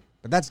snake it,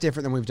 but that's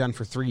different than we've done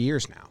for 3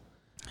 years now.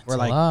 We're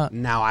like,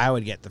 now I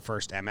would get the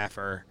first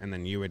MFer, and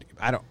then you would.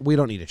 We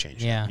don't need to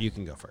change it. You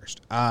can go first.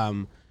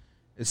 The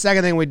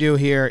second thing we do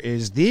here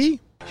is the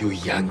You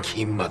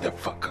Yankee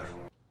motherfucker.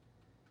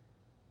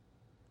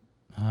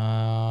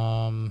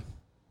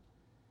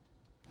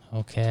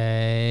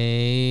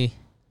 Okay.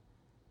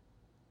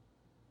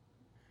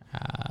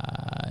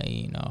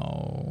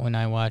 When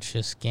I watched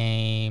this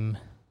game,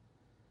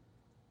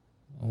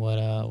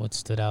 what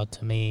stood out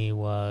to me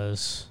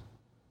was,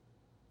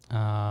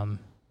 I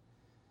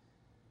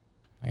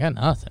got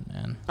nothing,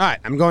 man. All right,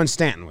 I'm going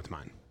Stanton with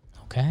mine.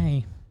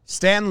 Okay.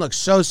 Stanton looks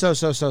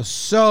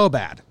so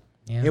bad.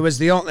 Yeah. It was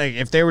the only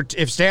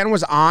if Stanton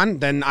was on,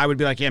 then I would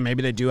be like, yeah,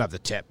 maybe they do have the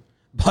tip.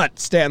 But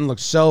Stanton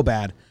looks so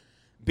bad.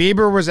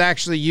 Bieber was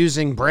actually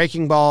using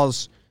breaking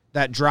balls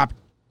that dropped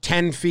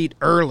 10 feet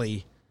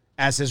early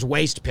as his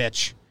waist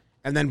pitch,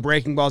 and then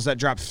breaking balls that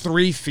dropped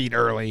 3 feet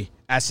early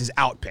as his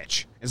out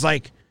pitch. It's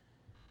like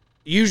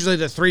usually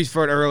the 3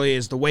 foot early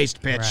is the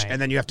waist pitch, right,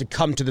 and then you have to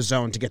come to the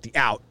zone to get the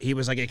out. He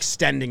was like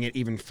extending it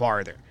even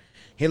farther.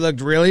 He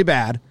looked really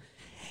bad,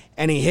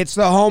 and he hits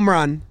the home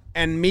run.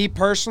 And me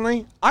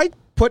personally, I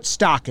put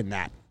stock in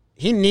that.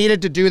 He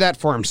needed to do that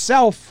for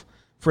himself,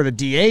 for the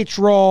DH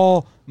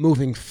role,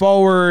 moving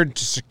forward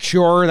to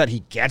secure that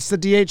he gets the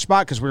DH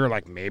spot, because we were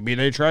like, maybe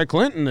they try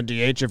Clinton, the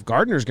DH, if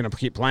Gardner's going to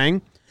keep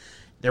playing.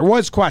 There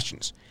was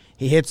questions.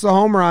 He hits the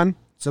home run.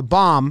 It's a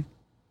bomb.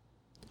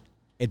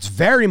 It's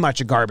very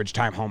much a garbage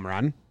time home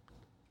run.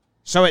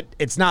 So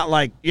it's not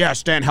like, yeah,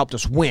 Stan helped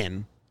us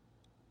win.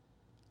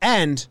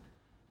 And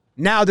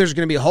now there's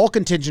going to be a whole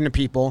contingent of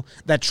people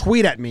that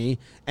tweet at me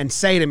and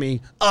say to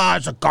me,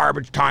 it's a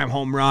garbage time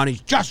home run.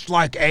 He's just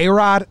like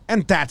A-Rod.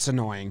 And that's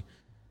annoying.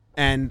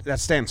 And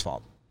that's Stan's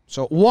fault.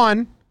 So,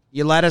 one,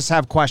 you let us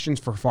have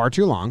questions for far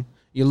too long.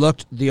 You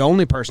looked the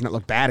only person that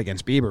looked bad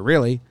against Bieber,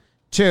 really.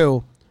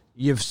 Two,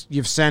 you've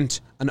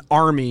sent an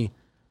army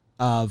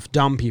of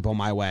dumb people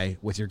my way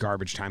with your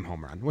garbage time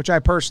home run, which I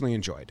personally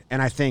enjoyed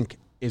and I think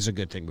is a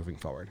good thing moving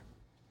forward.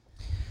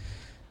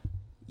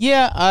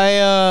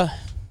 Yeah,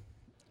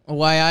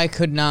 why I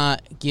could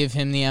not give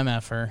him the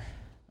MFer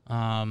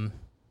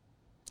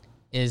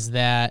is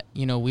that,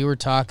 we were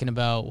talking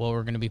about what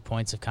were going to be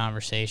points of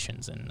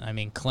conversations. And, I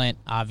mean, Clint,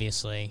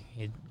 obviously,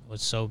 it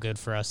was so good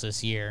for us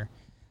this year.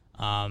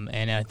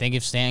 And I think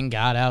if Stanton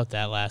got out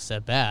that last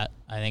at-bat,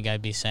 I think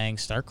I'd be saying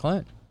start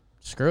Clint.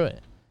 Screw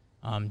it.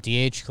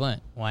 DH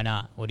Clint. Why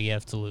not? What do you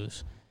have to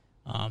lose?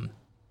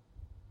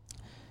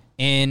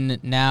 In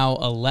now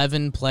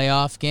 11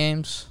 playoff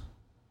games,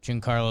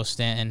 Giancarlo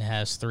Stanton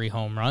has 3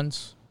 home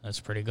runs. That's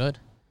pretty good.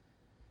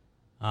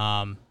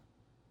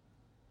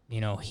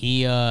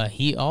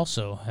 He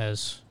also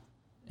has,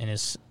 in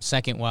his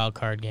second wild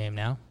card game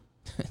now,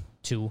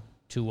 two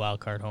wild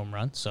card home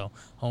runs. So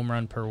home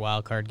run per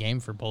wild card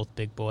game for both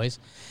big boys.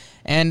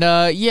 And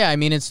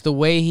it's the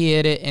way he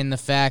hit it and the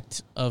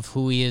fact of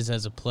who he is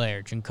as a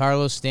player.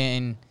 Giancarlo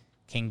Stanton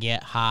can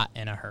get hot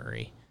in a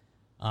hurry.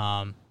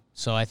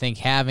 So I think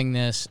having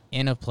this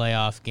in a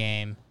playoff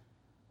game,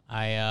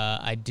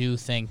 I do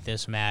think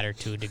this mattered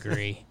to a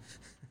degree.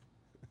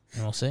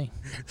 And we'll see.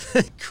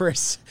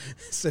 Chris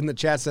in the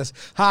chat says,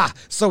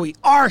 so we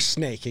are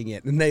snaking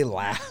it. And they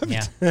laughed.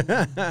 Yeah.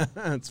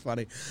 That's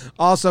funny.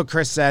 Also,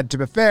 Chris said, to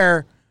be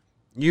fair,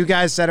 you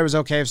guys said it was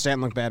okay if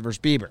Stanton looked bad versus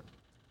Bieber.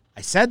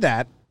 I said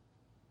that,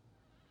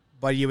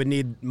 but you would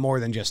need more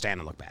than just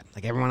Stanton look bad.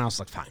 Like, everyone else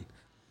looked fine.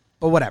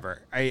 But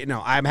whatever.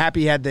 I'm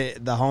happy he had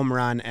the home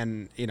run.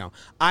 And,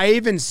 I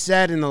even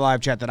said in the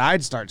live chat that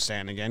I'd start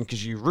Stanton again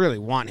because you really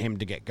want him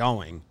to get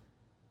going.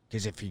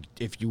 Because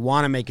if you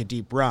want to make a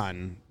deep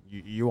run,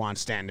 you want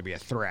Stanton to be a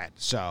threat.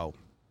 So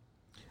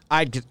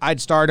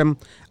I'd start him.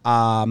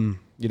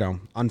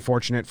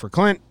 Unfortunate for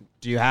Clint.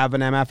 Do you have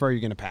an MF or are you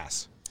going to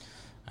pass?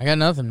 I got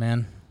nothing,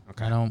 man.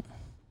 Okay. I don't.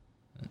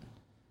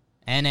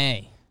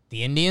 NA.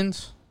 The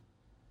Indians?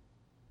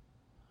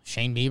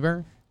 Shane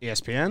Bieber?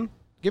 ESPN?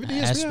 Give it to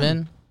ESPN.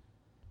 Espin?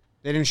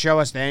 They didn't show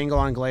us the angle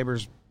on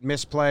Glaber's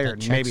misplay, or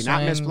maybe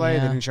not misplay.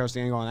 Yeah. They didn't show us the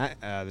angle on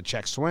that, the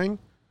check swing.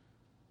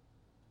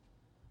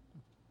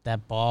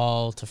 That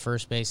ball to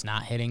first base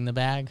not hitting the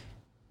bag.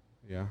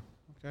 Yeah.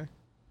 Okay.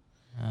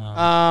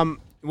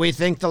 We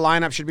think the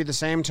lineup should be the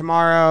same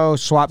tomorrow.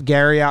 Swap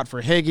Gary out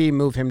for Higgy,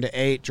 move him to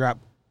 8, drop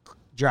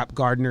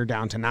Gardner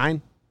down to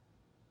 9.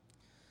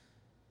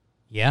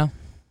 Yeah.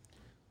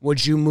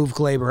 Would you move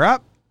Glaber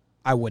up?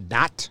 I would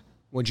not.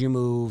 Would you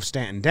move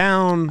Stanton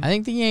down? I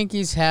think the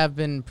Yankees have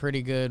been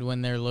pretty good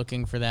when they're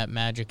looking for that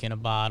magic in a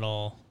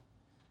bottle.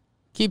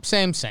 Keep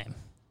same.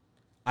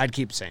 I'd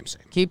keep same.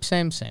 Keep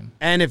same.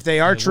 And if they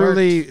are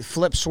truly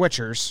flip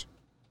switchers,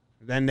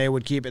 then they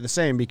would keep it the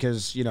same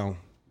because,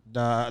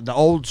 the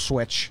old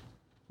switch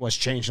was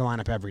change the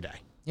lineup every day.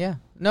 Yeah.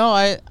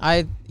 No,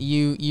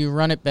 you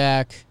run it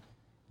back.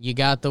 You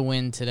got the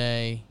win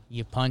today.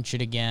 You punch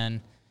it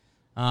again.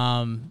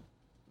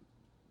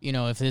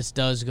 If this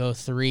does go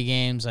 3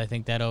 games, I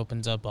think that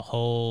opens up a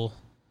whole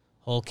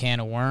can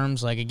of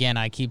worms. Like, again,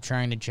 I keep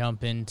trying to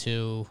jump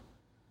into,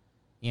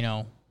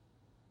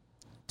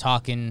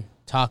 talking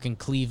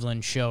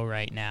Cleveland show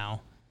right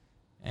now.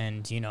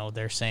 And,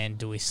 they're saying,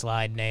 do we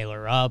slide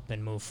Naylor up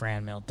and move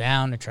Franmil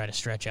down to try to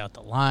stretch out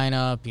the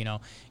lineup?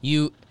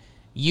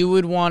 You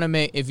would want to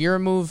make, if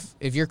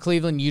you're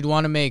Cleveland, you'd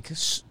want to make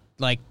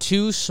like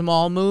 2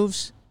 small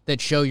moves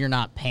that show you're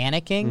not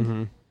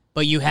panicking,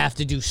 but you have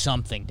to do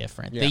something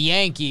different. Yeah. The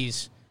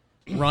Yankees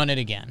run it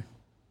again.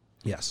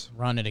 Yes.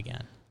 Run it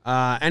again.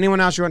 Anyone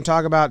else you want to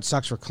talk about?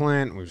 Sucks for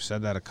Clint. We've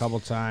said that a couple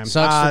times.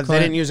 Sucks for Clint. They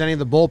didn't use any of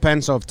the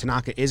bullpen, so if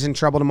Tanaka is in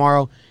trouble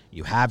tomorrow,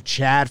 you have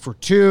Chad for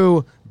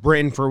 2,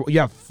 Britton for, you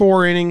have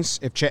 4 innings.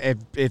 If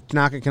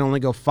Tanaka can only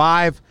go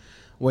 5,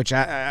 which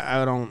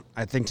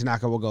I think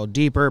Tanaka will go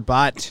deeper,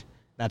 but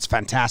that's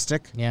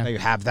fantastic. Yeah. That you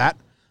have that.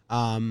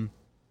 I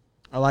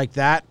like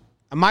that.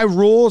 My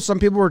rule, some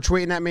people were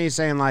tweeting at me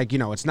saying, like,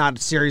 it's not,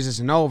 the series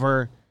isn't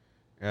over.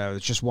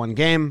 It's just one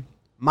game.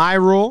 My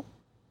rule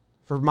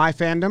for my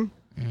fandom,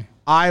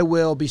 I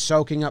will be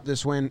soaking up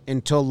this win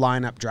until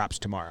lineup drops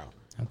tomorrow.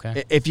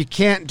 Okay. If you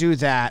can't do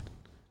that,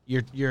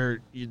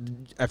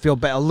 I feel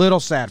a little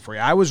sad for you.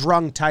 I was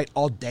wrung tight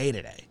all day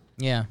today.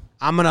 Yeah.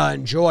 I'm going to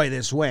enjoy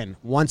this win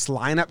once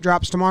lineup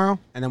drops tomorrow,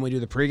 and then we do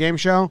the pregame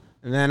show,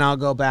 and then I'll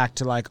go back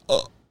to like,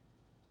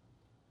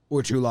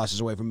 we're 2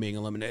 losses away from being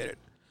eliminated.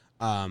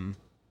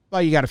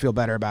 But you got to feel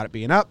better about it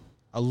being up.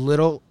 A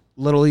little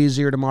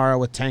easier tomorrow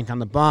with Tank on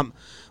the bump.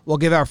 We'll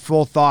give our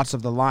full thoughts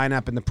of the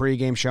lineup and the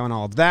pregame show and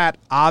all of that.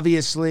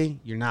 Obviously,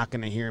 you're not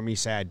going to hear me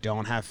say I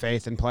don't have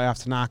faith in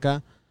playoff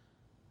Tanaka.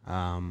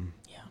 I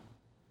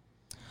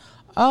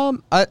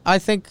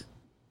think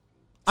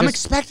I'm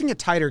expecting a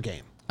tighter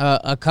game.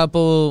 A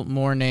couple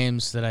more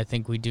names that I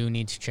think we do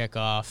need to check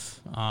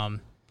off.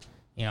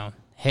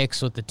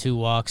 Hicks with the 2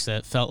 walks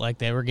that felt like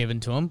they were given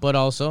to him, but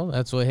also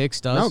that's what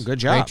Hicks does. No, good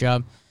job. Great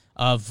job.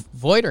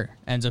 Voiter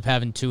ends up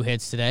having 2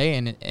 hits today,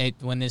 and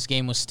when this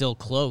game was still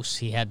close,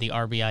 he had the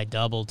RBI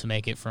double to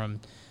make it from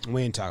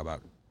We didn't talk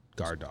about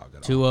Guard Dog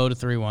at all. 2-0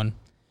 to 3-1.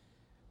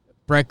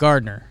 Brett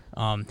Gardner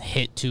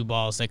hit 2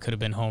 balls that could have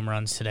been home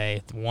runs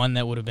today. One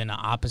that would have been an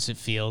opposite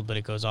field, but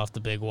it goes off the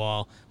big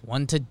wall.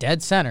 One to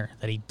dead center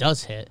that he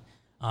does hit.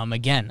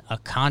 Again, a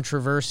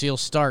controversial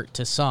start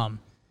to some,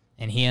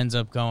 and he ends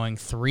up going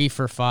 3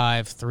 for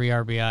 5, 3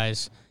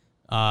 RBIs,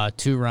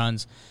 2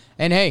 runs.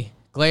 And hey,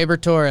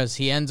 Gleyber Torres,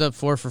 he ends up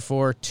 4 for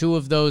 4. 2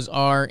 of those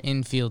are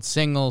infield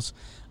singles,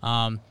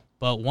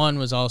 but one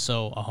was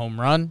also a home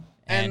run.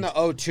 And the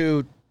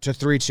 0-2 to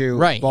 3-2.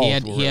 Right, He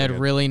had good.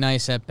 really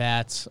nice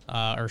at-bats.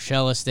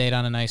 Urshela stayed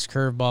on a nice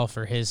curveball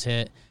for his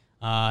hit.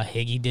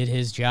 Higgy did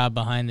his job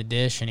behind the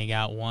dish, and he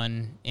got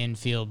one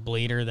infield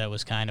bleeder that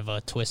was kind of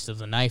a twist of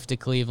the knife to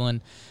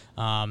Cleveland.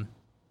 I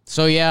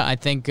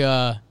think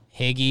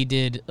Higgy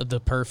did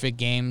the perfect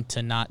game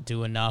to not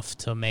do enough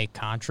to make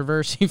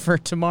controversy for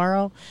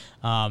tomorrow,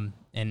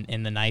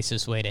 in the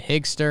nicest way to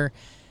Higster.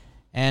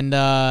 And,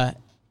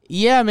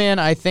 man,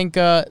 I think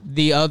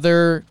the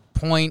other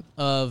point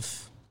of,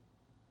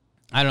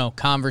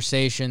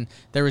 conversation,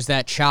 there was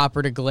that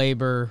chopper to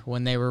Gleyber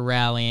when they were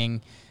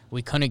rallying.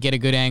 We couldn't get a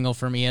good angle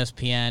from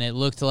ESPN. It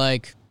looked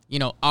like,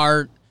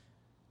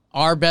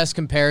 our best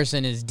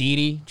comparison is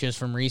Didi, just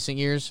from recent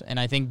years, and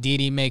I think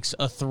Didi makes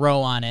a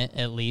throw on it,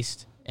 at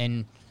least.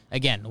 And,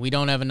 again, we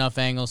don't have enough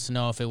angles to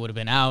know if it would have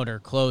been out or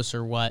close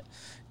or what.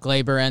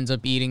 Gleyber ends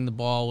up eating the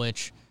ball,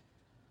 which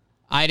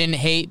I didn't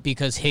hate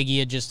because Higgy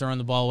had just thrown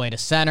the ball away to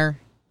center.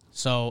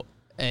 So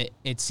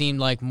it seemed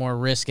like more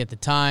risk at the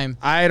time.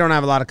 I don't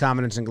have a lot of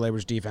confidence in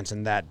Gleyber's defense,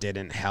 and that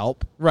didn't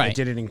help. Right. It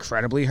did it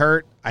incredibly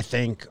hurt. I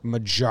think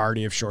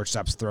majority of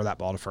shortstops throw that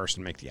ball to first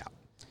and make the out.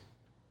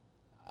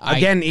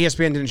 Again,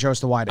 ESPN didn't show us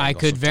the wide angle. I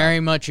could very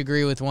much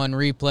agree with one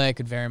replay. I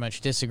could very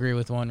much disagree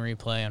with one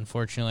replay.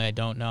 Unfortunately, I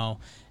don't know.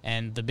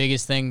 And the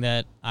biggest thing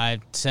that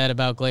I've said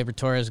about Gleyber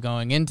Torres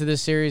going into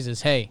this series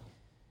is, hey,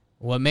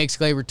 what makes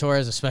Gleyber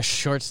Torres a special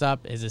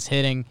shortstop is his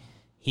hitting.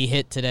 He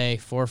hit today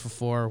 4 for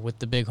 4 with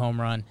the big home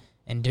run.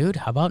 And, dude,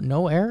 how about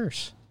no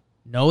errors?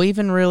 No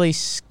even really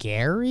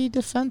scary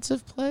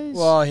defensive plays?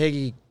 Well,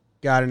 Higgy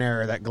got an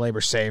error that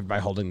Gleyber saved by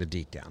holding the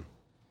deke down.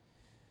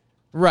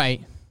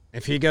 Right.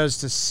 If he goes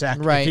to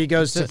second, Right. if he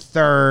goes to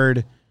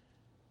third,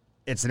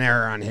 it's an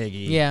error on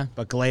Higgy. Yeah.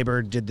 But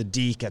Gleyber did the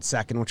deke at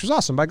second, which was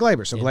awesome by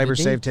Gleyber. So Did Gleyber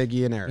the saved deke.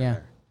 Higgy an error Yeah.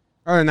 there.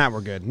 Other than that, we're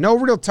good. No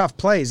real tough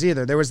plays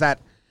either. There was that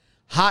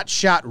hot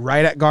shot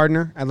right at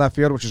Gardner at left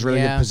field, which was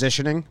really Yeah. good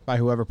positioning by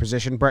whoever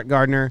positioned Brett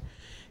Gardner.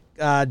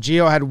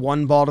 Gio had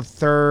 1 ball to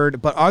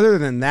third, but other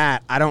than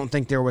that, I don't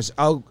think there was.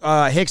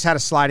 Hicks had a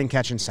sliding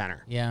catch in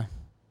center. Yeah.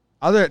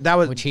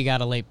 Which he got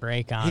a late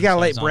break on. he got a so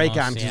late it's break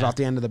almost- on because it was yeah. off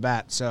the end of the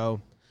bat.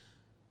 So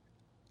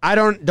I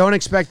don't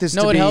expect this to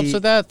be. No, it helps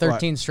with that. What?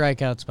 13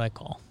 strikeouts by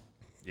Cole.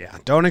 Yeah,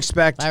 don't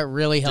expect. That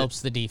really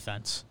helps the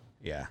defense.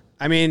 Yeah,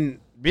 I mean,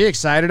 be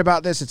excited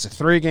about this. It's a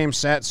 3-game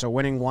set, so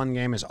winning 1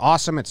 game is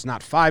awesome. It's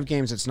not 5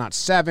 games. It's not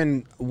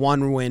 7.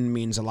 1 win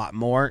means a lot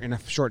more in a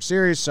short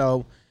series.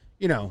 So,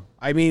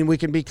 we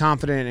can be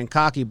confident and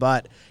cocky,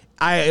 but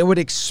I would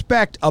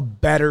expect a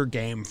better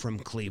game from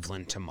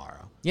Cleveland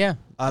tomorrow. Yeah.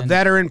 A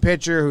veteran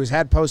pitcher who's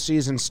had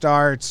postseason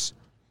starts,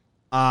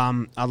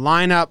 a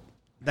lineup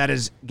that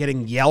is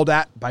getting yelled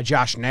at by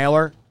Josh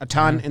Naylor a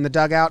ton in the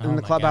dugout in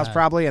the my clubhouse God.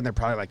 probably, and they're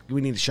probably like,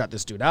 we need to shut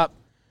this dude up.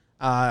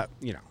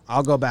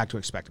 I'll go back to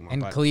expecting more.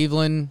 And but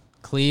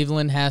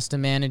Cleveland has to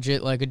manage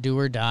it like a do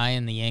or die,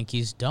 and the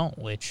Yankees don't,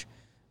 which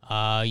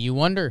you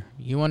wonder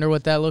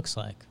what that looks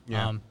like.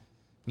 Yeah.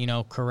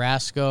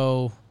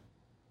 Carrasco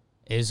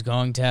is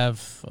going to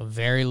have a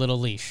very little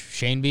leash.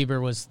 Shane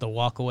Bieber was the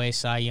walkaway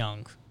Cy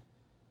Young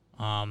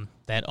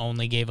that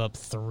only gave up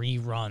 3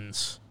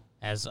 runs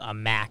as a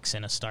max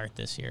in a start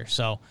this year.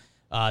 So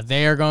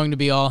they are going to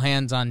be all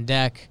hands on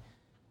deck.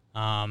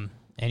 And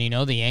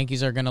the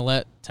Yankees are going to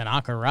let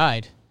Tanaka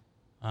ride,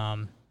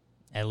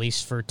 at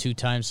least for 2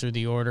 times through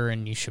the order,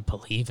 and you should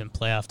believe in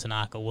playoff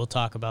Tanaka. We'll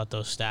talk about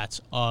those stats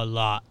a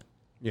lot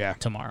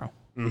tomorrow.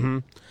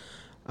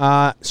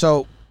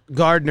 So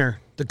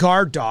Gardner, the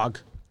guard dog,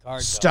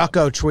 Matt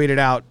Stucco tweeted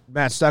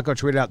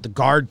out the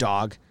guard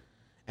dog,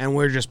 and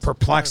we're just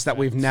perplexed that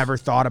we've never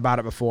thought about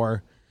it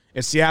before.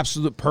 It's the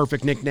absolute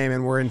perfect nickname,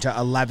 and we're into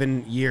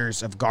 11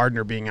 years of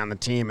Gardner being on the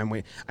team, and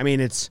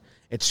it's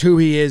who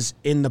he is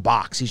in the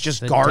box. He's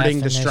just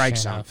guarding the strike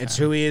zone. It's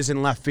who he is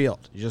in left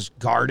field. He's just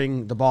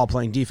guarding the ball,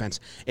 playing defense.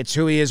 It's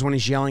who he is when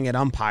he's yelling at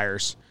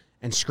umpires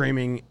and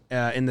screaming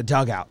in the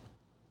dugout.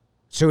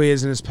 It's who he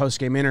is in his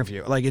post-game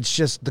interview. Like, it's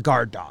just the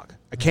guard dog.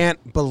 I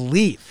can't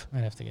believe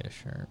I'd have to get a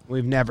shirt.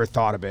 we've never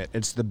thought of it.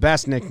 It's the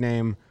best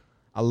nickname.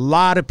 A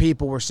lot of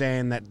people were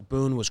saying that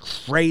Boone was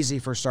crazy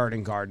for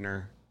starting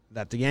Gardner,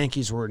 that the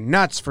Yankees were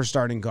nuts for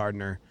starting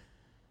Gardner.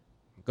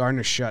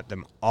 Gardner shut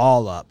them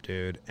all up,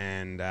 dude,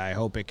 and I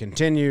hope it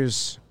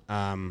continues.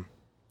 I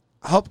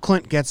hope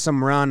Clint gets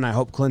some run. I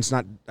hope Clint's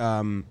not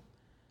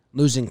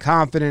losing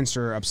confidence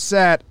or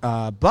upset,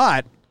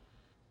 but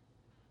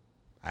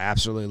I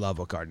absolutely love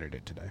what Gardner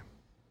did today.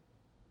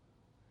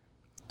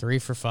 3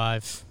 for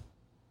 5.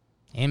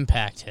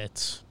 Impact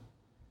hits.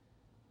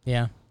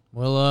 Yeah,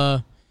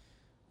 we'll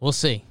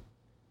see.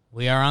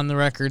 We are on the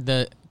record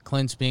that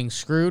Clint's being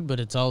screwed, but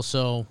it's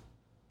also,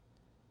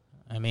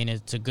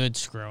 it's a good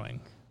screwing.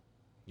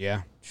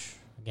 Yeah.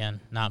 Again,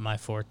 not my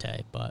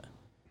forte, but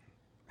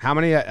How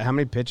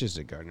many pitches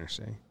did Gardner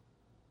see?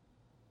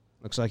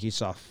 Looks like he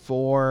saw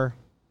 4,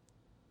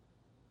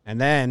 and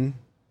then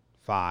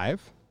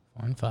 5,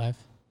 4 and 5.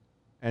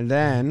 and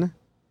then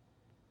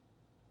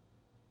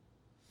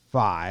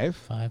 5.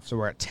 5. So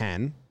we're at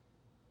 10.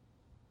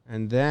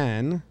 And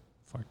then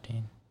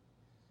 14.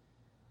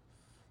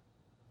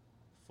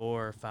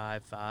 4,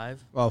 5,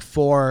 5.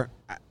 4,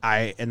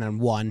 and then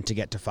 1 to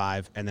get to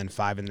 5, and then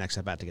 5 in the next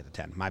at bat to get to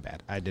 10. My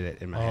bad. I did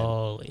it in my head.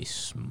 Holy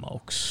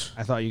smokes.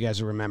 I thought you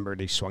guys remembered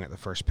he swung at the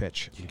first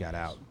pitch and got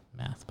out.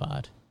 Math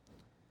pod.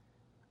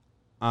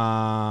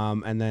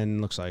 And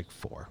then looks like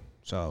 4.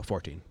 So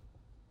 14.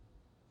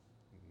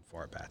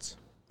 4 at bats.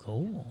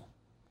 Cool.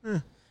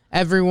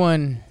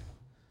 Everyone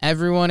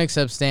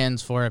except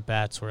Stanton's 4 at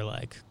bats were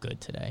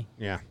good today.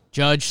 Yeah.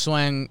 Judge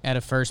swung at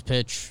a first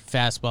pitch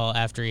fastball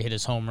after he hit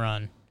his home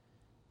run,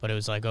 but it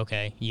was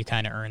okay, you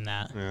kind of earned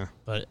that. Yeah.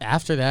 But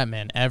after that,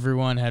 man,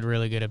 everyone had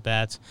really good at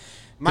bats.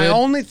 My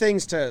only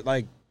things to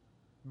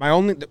my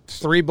only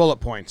 3 bullet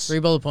points. 3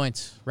 bullet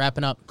points.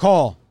 Wrapping up.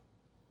 Cole,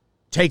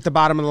 take the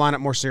bottom of the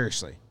lineup more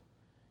seriously.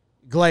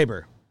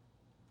 Glaber,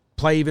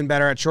 play even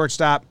better at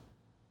shortstop.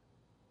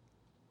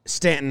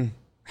 Stanton,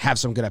 have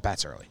some good at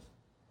bats early.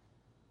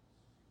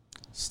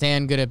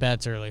 Stan good at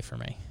bats early for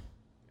me.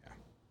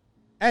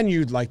 And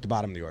you'd like the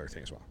bottom of the order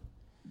thing as well.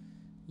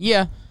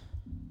 Yeah,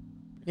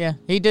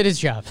 he did his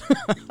job.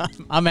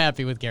 I'm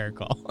happy with Garrett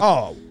Cole.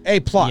 Oh, A+.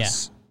 Yeah.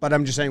 But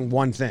I'm just saying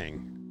one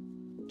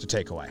thing to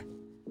take away.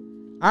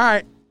 All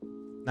right.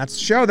 That's the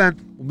show then.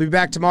 We'll be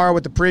back tomorrow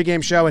with the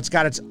pregame show. It's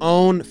got its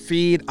own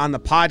feed on the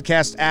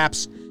podcast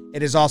apps.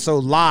 It is also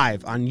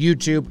live on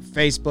YouTube,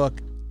 Facebook,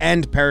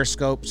 and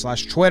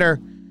Periscope/Twitter.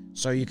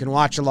 So you can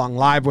watch along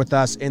live with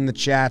us in the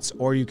chats,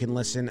 or you can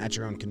listen at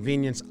your own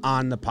convenience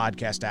on the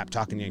podcast app,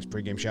 Talking Yanks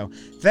pregame show.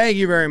 Thank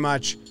you very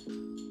much.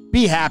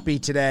 Be happy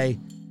today.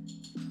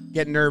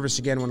 Get nervous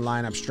again when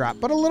lineups drop,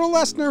 but a little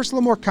less nervous, a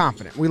little more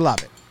confident. We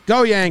love it.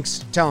 Go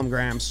Yanks. Tell them,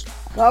 Grams.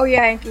 Go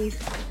Yankees.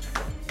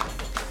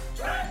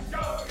 Let's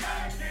go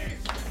Yankees!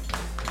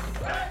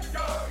 Let's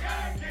go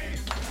Yankees!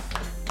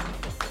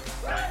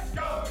 Let's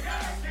go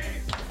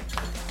Yankees!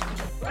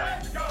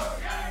 Let's go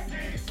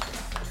Yankees!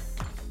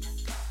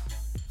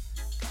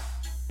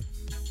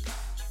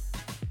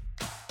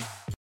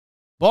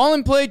 Ball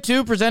and Play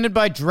 2 presented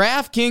by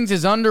DraftKings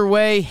is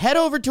underway. Head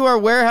over to our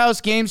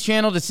Warehouse Games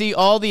channel to see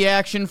all the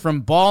action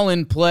from Ball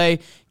and Play.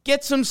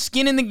 Get some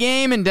skin in the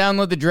game and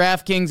download the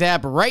DraftKings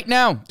app right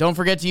now. Don't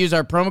forget to use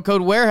our promo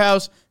code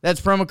WAREHOUSE. That's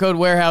promo code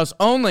WAREHOUSE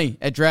only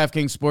at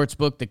DraftKings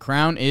Sportsbook. The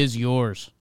crown is yours.